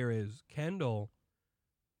happens here is Kendall,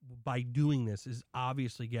 by doing this, is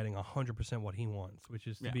obviously getting 100% what he wants, which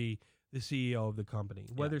is to be the CEO of the company,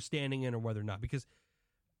 whether standing in or whether not. Because,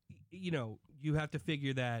 you have to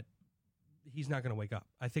figure that he's not going to wake up.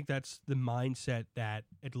 I think that's the mindset that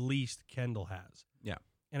at least Kendall has. Yeah.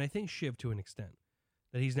 And I think Shiv to an extent,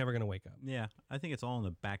 that he's never going to wake up. Yeah. I think it's all in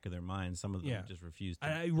the back of their minds. Some of them just refuse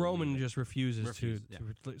to. Roman just refuses to.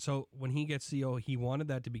 So when he gets CEO, he wanted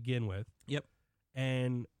that to begin with. Yep.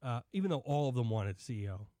 And even though all of them wanted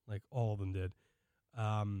CEO, like all of them did,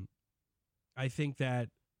 I think that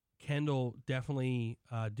Kendall definitely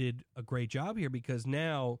did a great job here because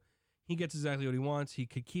now he gets exactly what he wants. He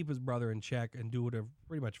could keep his brother in check and do whatever,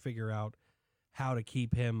 pretty much figure out how to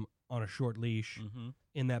keep him on a short leash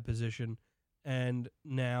in that position. And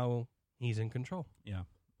now he's in control. Yeah.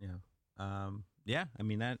 Yeah. I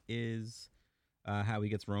mean, that is how he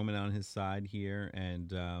gets Roman on his side here.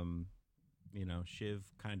 And, Shiv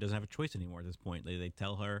kind of doesn't have a choice anymore at this point. They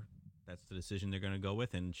tell her that's the decision they're going to go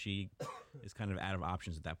with. And she is kind of out of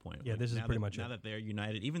options at that point. Yeah, this is pretty much now that they're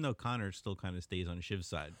united, even though Connor still kind of stays on Shiv's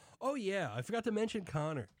side. Oh, yeah. I forgot to mention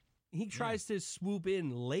Connor. He tries to swoop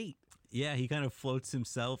in late. Yeah, he kind of floats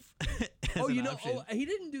himself. He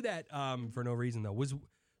didn't do that for no reason though.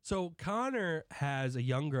 So Connor has a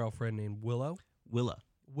young girlfriend named Willa.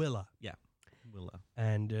 Yeah, Willa.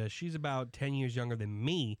 And she's about 10 years younger than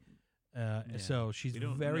me. So she's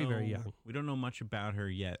very, very young. We don't know much about her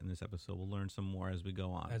yet in this episode. We'll learn some more as we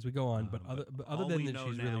go on. But other than that,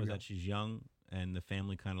 she's really young. That she's young, and the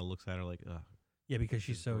family kind of looks at her like, ugh. Yeah, because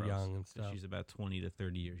she's so young and stuff. She's about 20 to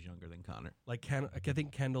 30 years younger than Connor. Like, I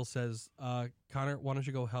think Kendall says, Connor, why don't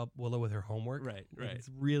you go help Willa with her homework? Right. It's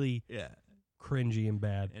really cringy and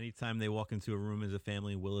bad. Anytime they walk into a room as a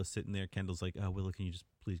family, Willa's sitting there. Kendall's like, Willa, can you just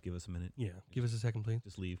please give us a minute? Yeah, give us a second, please.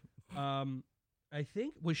 Just leave. I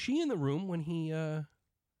think, was she in the room when he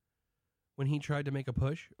tried to make a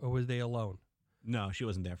push, or was they alone? No, she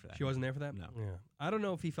wasn't there for that. She wasn't there for that? No. Yeah. I don't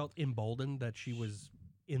know if he felt emboldened that she was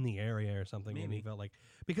in the area or something. Maybe. And he felt like,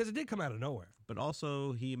 because it did come out of nowhere. But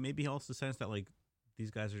also, he also sensed that, like, these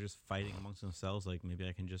guys are just fighting amongst themselves. Like, maybe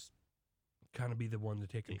I can just kind of be the one to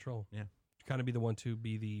take control. Yeah. Kind of be the one to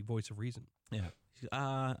be the voice of reason. Yeah.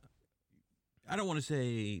 I don't want to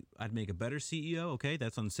say I'd make a better CEO. Okay,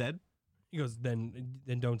 that's unsaid. He goes, then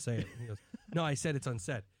don't say it. He goes, no, I said it's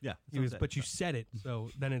unsaid. Yeah. He goes, but you said it, so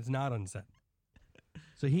then it's not unsaid.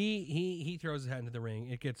 So he throws his hat into the ring.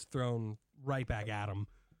 It gets thrown right back at him,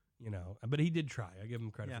 But he did try. I give him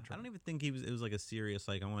credit for trying. I don't even think it was like a serious,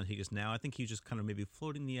 like, I want to take this now. I think he's just kind of maybe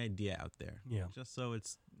floating the idea out there. Yeah. Just so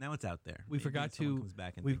it's out there. We forgot to comes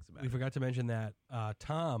back and thinks about we forgot to mention that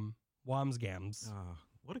Tom Wamsgams. Oh,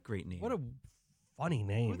 what a great name. What a funny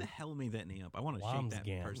name. Who the hell made that name up? I want to shake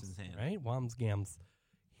that person's hand. Right? Wamsgams.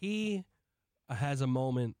 He has a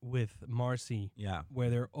moment with Marcy. Yeah. Where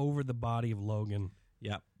they're over the body of Logan.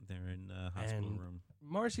 Yep. They're in the hospital room.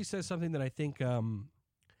 Marcy says something that I think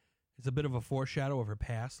is a bit of a foreshadow of her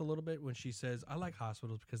past a little bit when she says, I like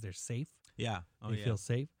hospitals because they're safe. Yeah. They feel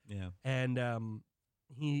safe. Yeah. And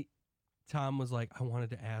Tom was like, I wanted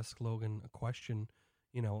to ask Logan a question,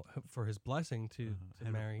 for his blessing to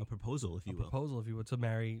marry. A proposal, if you will. To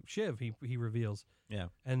marry Shiv, he reveals. Yeah.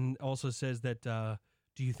 And also says that,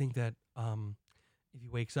 do you think that if he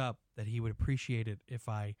wakes up, that he would appreciate it if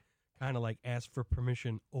I kind of like ask for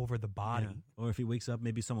permission over the body. Yeah. Or if he wakes up,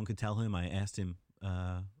 maybe someone could tell him I asked him,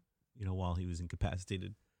 while he was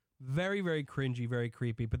incapacitated. Very, very cringy, very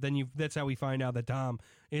creepy. But then that's how we find out that Dom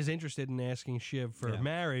is interested in asking Shiv for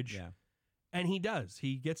marriage. Yeah. And he does.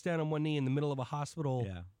 He gets down on one knee in the middle of a hospital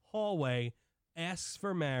hallway, asks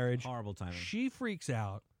for marriage. Horrible timing. She freaks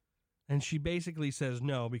out, and she basically says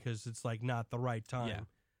no because it's like not the right time. Yeah.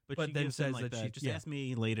 But she then gives him, says like that she just ask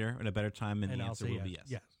me later at a better time, and the I'll answer say will be yes.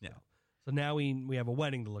 Yes. Yeah. So now we have a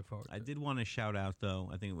wedding to look forward to. I did want to shout out,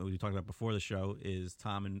 though, I think what we talked about before the show is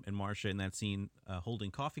Tom and Marcia in that scene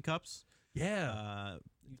holding coffee cups. Yeah.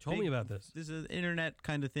 You told me about this. This is an internet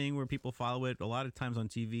kind of thing where people follow it. A lot of times on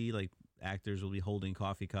TV, like actors will be holding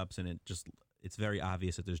coffee cups, and it's very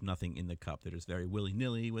obvious that there's nothing in the cup. They're just very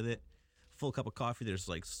willy-nilly with it. Full cup of coffee, they're just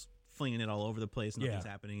like flinging it all over the place. Nothing's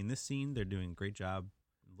happening. In this scene, they're doing a great job.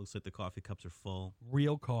 It looks like the coffee cups are full.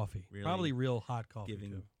 Real coffee. Really Probably real hot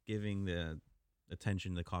coffee, giving the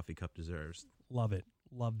attention the coffee cup deserves. Love it.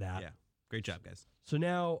 Love that. Yeah. Great job, guys. So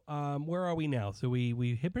now, where are we now? So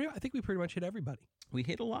we hit. I think we pretty much hit everybody. We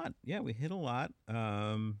hit a lot. Yeah, we hit a lot.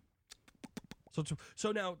 So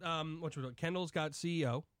now, Kendall's got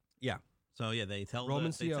CEO. Yeah. So yeah, they tell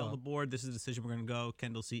Roman they tell the board this is the decision we're going to go.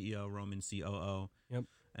 Kendall CEO, Roman COO. Yep.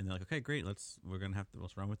 And they're like, okay, great. Let's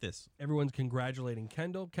run with this. Everyone's congratulating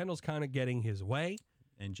Kendall. Kendall's kind of getting his way.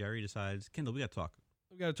 And Jerry decides, Kendall, we got to talk.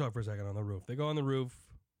 We got to talk for a second on the roof. They go on the roof,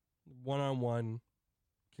 one-on-one.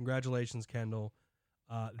 Congratulations, Kendall.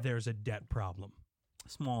 There's a debt problem.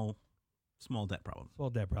 Small debt problem. Small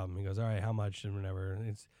debt problem. He goes, all right, how much? And whatever.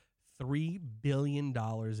 It's $3 billion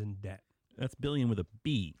in debt. That's billion with a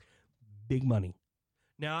B. Big money.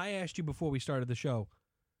 Now, I asked you before we started the show,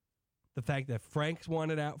 the fact that Frank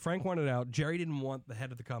wanted out. Jerry didn't want the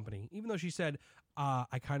head of the company, even though she said,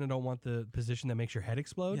 I kind of don't want the position that makes your head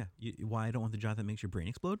explode. Yeah. Why I don't want the job that makes your brain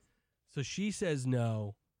explode? So she says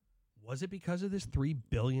no. Was it because of this $3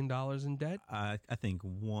 billion in debt? I think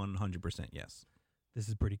 100% yes. This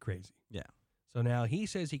is pretty crazy. Yeah. So now he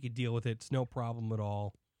says he could deal with it. It's no problem at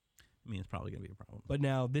all. I mean, it's probably going to be a problem. But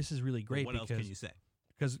now this is really great. What else can you say?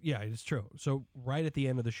 Because, yeah, it's true. So right at the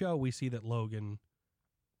end of the show, we see that Logan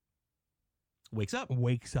wakes up.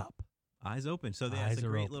 Eyes open. So there's a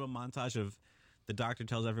great little montage of the doctor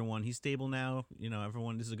tells everyone he's stable now.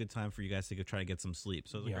 Everyone, this is a good time for you guys to go try to get some sleep.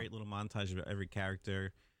 So there's a great little montage of every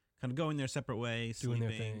character kind of going their separate way,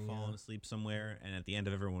 sleeping, falling asleep somewhere. And at the end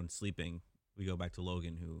of everyone sleeping, we go back to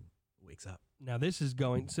Logan, who wakes up. Now this is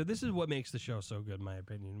what makes the show so good, in my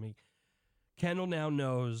opinion. Kendall now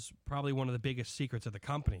knows probably one of the biggest secrets of the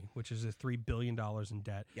company, which is the $3 billion in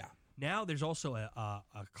debt. Yeah. Now there's also a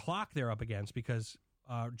clock they're up against because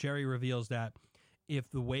Jerry reveals that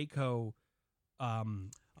if the Waco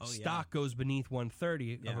stock goes beneath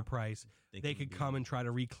 130 of a price, they could come and try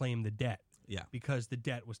to reclaim the debt. Yeah. Because the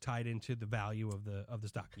debt was tied into the value of the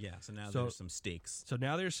stock. Yeah. So now there's some stakes. So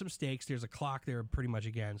now there's some stakes. There's a clock they're pretty much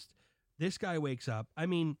against. This guy wakes up. I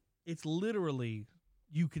mean, it's literally,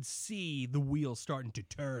 you could see the wheels starting to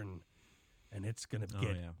turn, and it's going to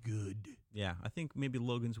get good. Yeah, I think maybe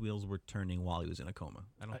Logan's wheels were turning while he was in a coma.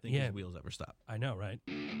 I don't think his wheels ever stopped. I know, right?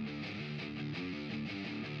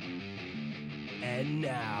 And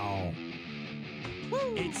now,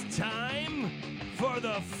 it's time for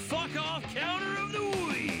the fuck off counter of the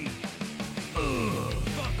week.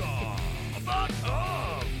 Fuck off. Fuck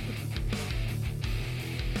off.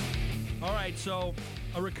 All right, so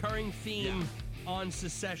a recurring theme on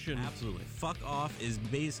Secession. Absolutely. Fuck off is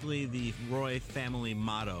basically the Roy family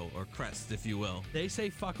motto, or crest, if you will. They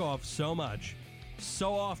say fuck off so much,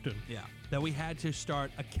 so often, that we had to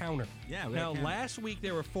start a counter. Yeah. Now, last week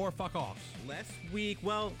there were 4 fuck offs. Last week,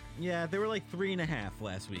 there were like 3.5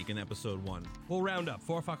 last week in episode 1. We'll round up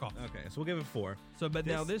 4 fuck offs. Okay, so we'll give it 4.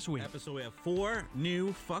 Now this week episode we have 4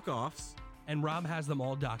 new fuck offs. And Rob has them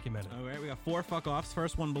all documented. All right, we got 4 fuck-offs.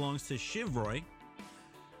 First one belongs to Shiv Roy.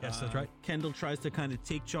 Yes, that's right. Kendall tries to kind of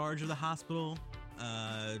take charge of the hospital,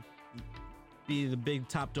 be the big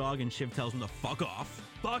top dog, and Shiv tells him to fuck off.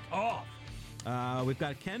 Fuck off! We've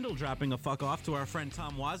got Kendall dropping a fuck off to our friend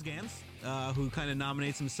Tom Wasgans, who kind of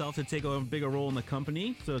nominates himself to take a bigger role in the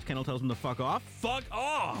company. So Kendall tells him to fuck off. Fuck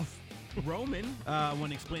off! Roman,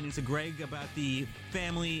 when explaining to Greg about the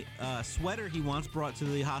family sweater he wants brought to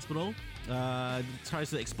the hospital, tries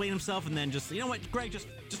to explain himself and then just, you know what, Greg, just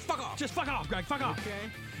fuck off. Just fuck off, Greg, fuck off.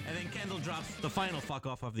 Okay. And then Kendall drops the final fuck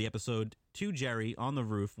off of the episode to Jerry on the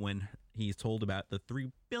roof when he's told about the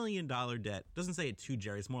 $3 billion debt. Doesn't say it to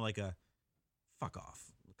Jerry, it's more like a fuck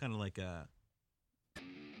off. Kind of like a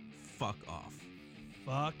fuck off.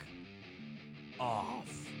 Fuck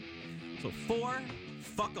off. So 4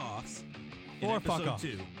 fuck-offs in 4 episode fuck-offs.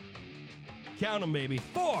 2. Count them, baby.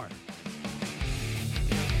 4.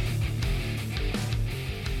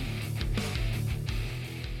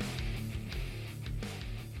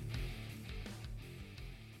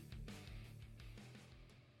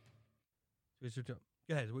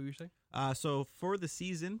 Go ahead. What were you saying? So for the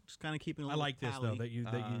season, just kind of keeping a I little like this though tally, that you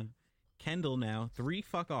Kendall now 3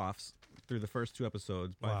 fuck-offs through the first 2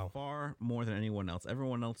 episodes, by Wow. far more than anyone else.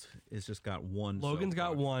 Everyone else has just got 1. Logan's so got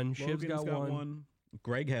far. 1. Shiv's Logan's got 1.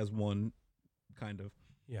 Greg has 1, kind of.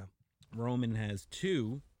 Yeah. Roman has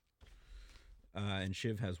 2, and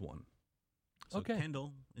Shiv has 1. So Okay.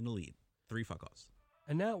 Kendall in the lead, 3 fuck-offs.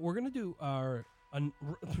 And now we're gonna do our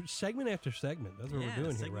segment after segment. That's what we're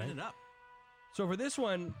doing here, right? Segment it up. So for this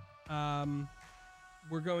one,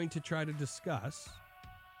 we're going to try to discuss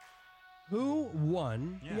who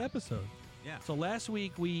won the Yeah. episode. Yeah. So last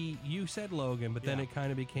week you said Logan, but then Yeah. it kind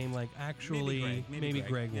of became like actually Maybe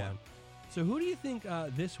Greg. Yeah. won. So who do you think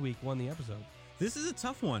this week won the episode? This is a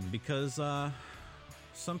tough one because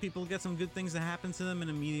some people get some good things that happen to them and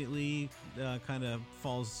immediately kind of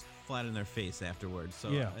falls flat in their face afterwards.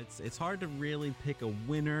 So Yeah. it's hard to really pick a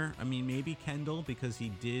winner. I mean, maybe Kendall, because he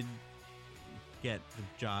did get the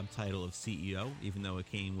job title of CEO, even though it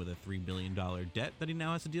came with a $3 billion debt that he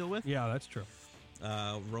now has to deal with. Yeah, that's true.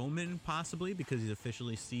 Roman, possibly, because he's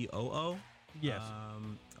officially COO. Yes.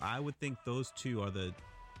 I would think those two are the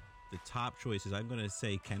top choices. I'm going to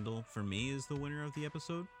say Kendall, for me, is the winner of the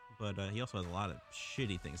episode, but he also has a lot of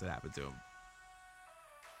shitty things that happen to him.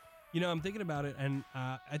 You know, I'm thinking about it, and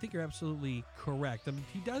I think you're absolutely correct. I mean,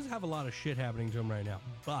 he does have a lot of shit happening to him right now,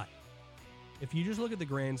 but if you just look at the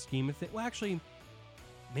grand scheme of things, well, actually,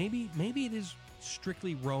 maybe it is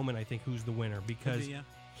strictly Roman, I think, who's the winner, because Yeah.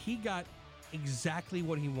 he got exactly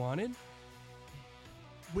what he wanted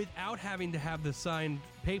without having to have the signed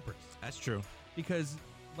papers. That's true. Because,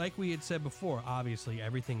 like we had said before, obviously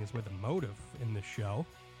everything is with a motive in the show.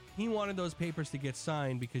 He wanted those papers to get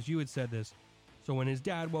signed because you had said this. So when his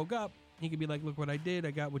dad woke up, he could be like, look what I did.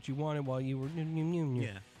 I got what you wanted while you were...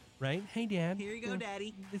 Yeah. Right? Hey, Dad. Here you go,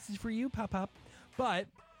 Daddy. This is for you, Pop-Pop. But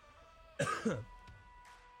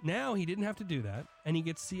now he didn't have to do that, and he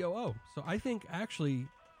gets COO. So I think, actually,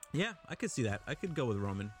 Yeah, I could see that. I could go with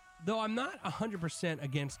Roman. though I'm not 100%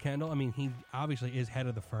 against Kendall. I mean, he obviously is head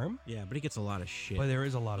of the firm, Yeah, but he gets a lot of shit. but there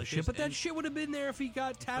is a lot of Like, shit. there's- But that and- shit would have been there if he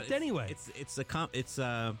got But tapped it's- anyway. It's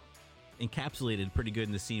encapsulated pretty good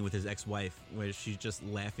in the scene with his ex-wife, where she's just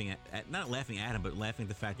laughing at not laughing at him, but laughing at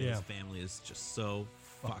the fact that Yeah. his family is just so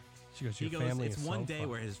fucked. She goes, He your goes, family it's is one so day fucked."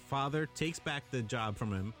 where his father takes back the job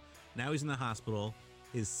from him. Now he's in the hospital.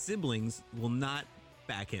 His siblings will not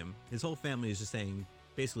back him. His whole family is just saying,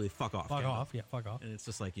 basically, fuck off. Fuck Kendall. off. Yeah, fuck off. And it's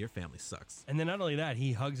just like, your family sucks. And then not only that,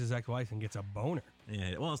 he hugs his ex-wife and gets a boner.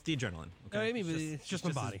 Yeah, well, it's the adrenaline. Okay? I mean, but it's just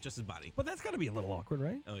my body. Just his body. But that's got to be a little awkward,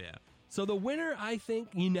 right? Oh, yeah. So the winner, I think,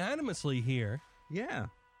 unanimously here Yeah.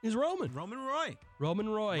 is Roman. Roman Roy. Roman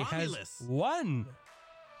Roy Romulus. has won.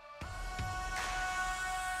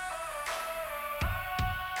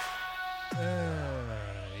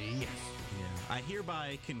 Yes. Yeah. I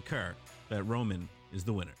hereby concur that Roman is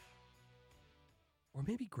the winner. Or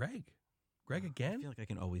maybe Greg. Greg I again? feel like I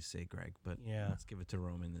can always say Greg, but Yeah. let's give it to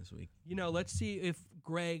Roman this week. You know, let's see if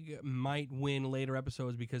Greg might win later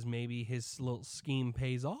episodes because maybe his little scheme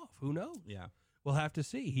pays off. Who knows? Yeah. We'll have to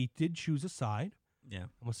see. He did choose a side, Yeah. and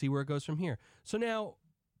we'll see where it goes from here. So now,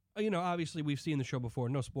 you know, obviously we've seen the show before,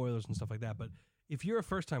 no spoilers and stuff like that, but if you're a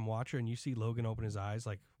first-time watcher and you see Logan open his eyes,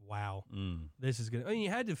 like, wow, this is going to... I mean, you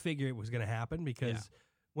had to figure it was going to happen because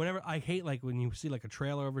whenever... I hate, like, when you see, like, a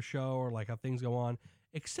trailer of a show or, like, how things go on,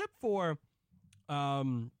 except for...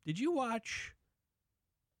 did you watch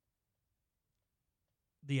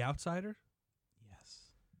The Outsider?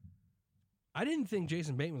 Yes. I didn't think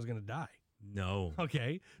Jason Bateman was going to die. No.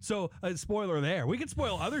 Okay, so spoiler there. We could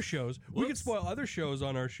spoil other shows. We could Whoops. spoil other shows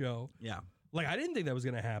on our show. Yeah. Like, I didn't think that was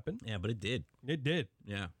going to happen. Yeah, but it did. It did.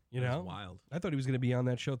 Yeah. You It was know? wild. I thought he was going to be on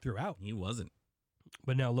that show throughout. He wasn't.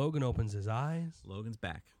 But now Logan opens his eyes, Logan's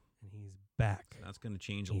back. and he's back. That's going to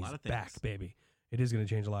change a He's lot of things. back, baby. It is going to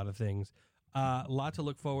change a lot of things. A lot to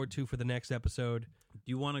look forward to for the next episode. Do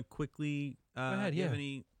you want to quickly ahead, do you have yeah.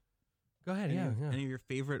 any Go ahead, yeah. any of your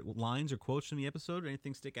favorite lines or quotes from the episode?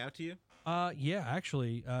 Anything stick out to you? Yeah,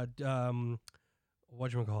 actually,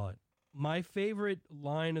 whatchamacallit? My favorite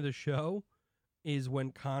line of the show is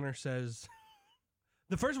when Connor says,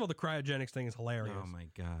 first of all, the cryogenics thing is hilarious. Oh my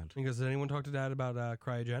god. Because has anyone talked to Dad about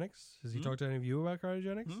cryogenics? Has he talked to any of you about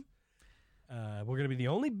cryogenics? We're going to be the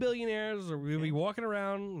only billionaires, or we'll be walking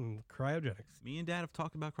around in cryogenics. Me and Dad have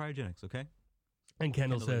talked about cryogenics, okay? And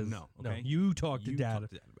Kendall Kendall, says, no, okay? you talk to You Dad. talk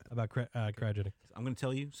to Dad about it. about cryogenic. I'm going to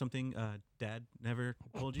tell you something Dad never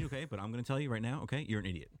told you, okay? But I'm going to tell you right now, okay? You're an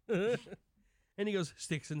idiot. And he goes,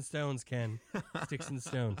 "Sticks and stones, Ken. Sticks and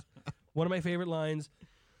stones." One of my favorite lines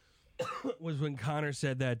was when Connor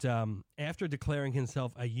said that after declaring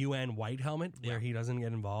himself a UN white helmet, where he doesn't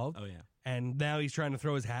get involved. Oh, yeah. And now he's trying to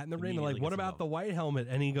throw his hat in the ring. They're like, "What about the white helmet?"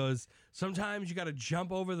 And he goes, "Sometimes you got to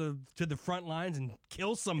jump over to the front lines and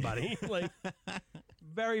kill somebody." Like,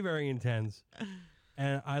 very, very intense.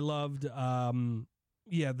 And I loved, the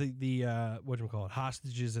whatchamacallit,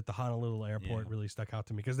 hostages at the Honolulu airport really stuck out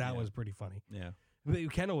to me because that was pretty funny. Yeah.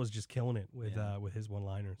 Kendall was just killing it with his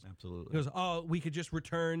one-liners. Absolutely. He goes, "Oh, we could just we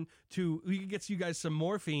could get you guys some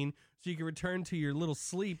morphine so you can return to your little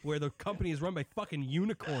sleep where the company is run by fucking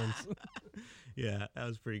unicorns." Yeah, that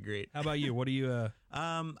was pretty great. How about you? What do you?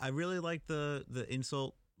 I really like the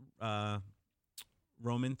insult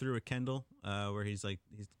Roman threw at Kendall, where he's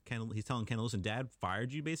telling Kendall, "Listen, Dad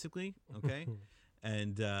fired you, basically, okay?"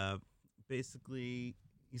 And basically,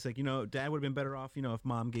 he's like, Dad would have been better off, if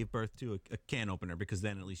Mom gave birth to a can opener, because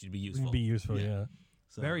then at least you'd be useful. You'd be useful, yeah.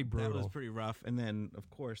 So very brutal. That was pretty rough. And then, of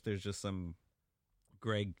course, there's just some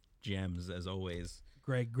Greg gems, as always.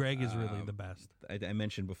 Greg is really the best. I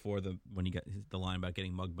mentioned before when he got the line about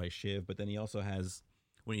getting mugged by Shiv, but then he also has,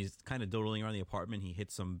 when he's kind of dawdling around the apartment, he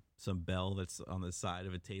hits some bell that's on the side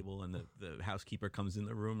of a table, and the housekeeper comes in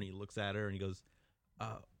the room, and he looks at her, and he goes,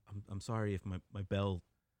 I'm sorry if my bell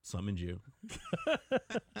summoned you.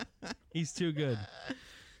 He's too good.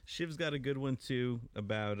 Shiv's got a good one, too,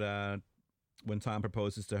 about when Tom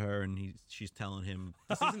proposes to her, and she's telling him,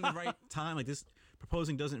 this isn't the right time. Like, this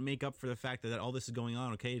proposing doesn't make up for the fact that all this is going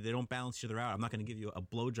on, okay? They don't balance each other out. I'm not going to give you a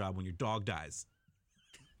blowjob when your dog dies.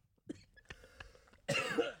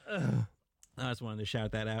 I just wanted to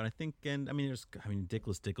shout that out. I think,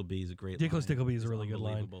 Dickless Dickleby is a great line. Dickless Dickleby is a really good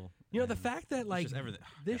line. The fact that, like,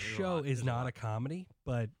 this show is not a comedy,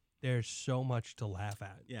 but there's so much to laugh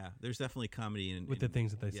at. Yeah, there's definitely comedy in the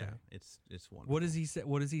things that they say. It's wonderful. What does he say?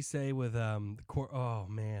 What does he say with the court? Oh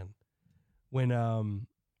man, when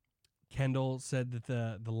Kendall said that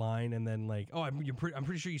the line, and then like, "Oh, I'm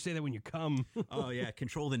pretty sure you say that when you come." Oh yeah,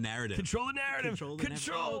 control the narrative. Control the narrative.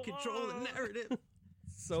 Control the narrative.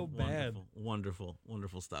 So bad. Wonderful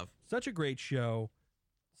stuff. Such a great show.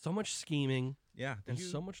 So much scheming. Yeah, and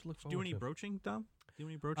so much to look forward to. Do any broaching, Dom? Do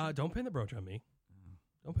any broaching? Don't pin the brooch on me.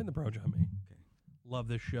 Don't pin the brooch on me. Okay. Love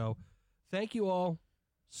this show. Thank you all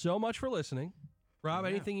so much for listening. Rob,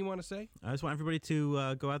 anything you want to say? I just want everybody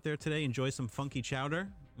to go out there today, enjoy some funky chowder,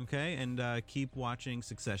 okay, and keep watching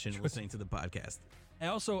Succession, listening to the podcast.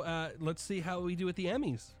 And also, let's see how we do at the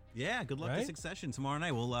Emmys. Yeah, good luck to Succession tomorrow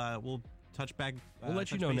night. We'll touch back. We'll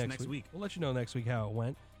let you know next week. We'll let you know next week how it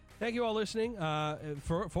went. Thank you all listening.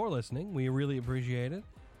 For listening, we really appreciate it.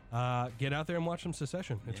 Get out there and watch some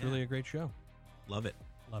Succession. It's really a great show. Love it.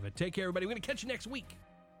 Love it. Take care, everybody. We're going to catch you next week.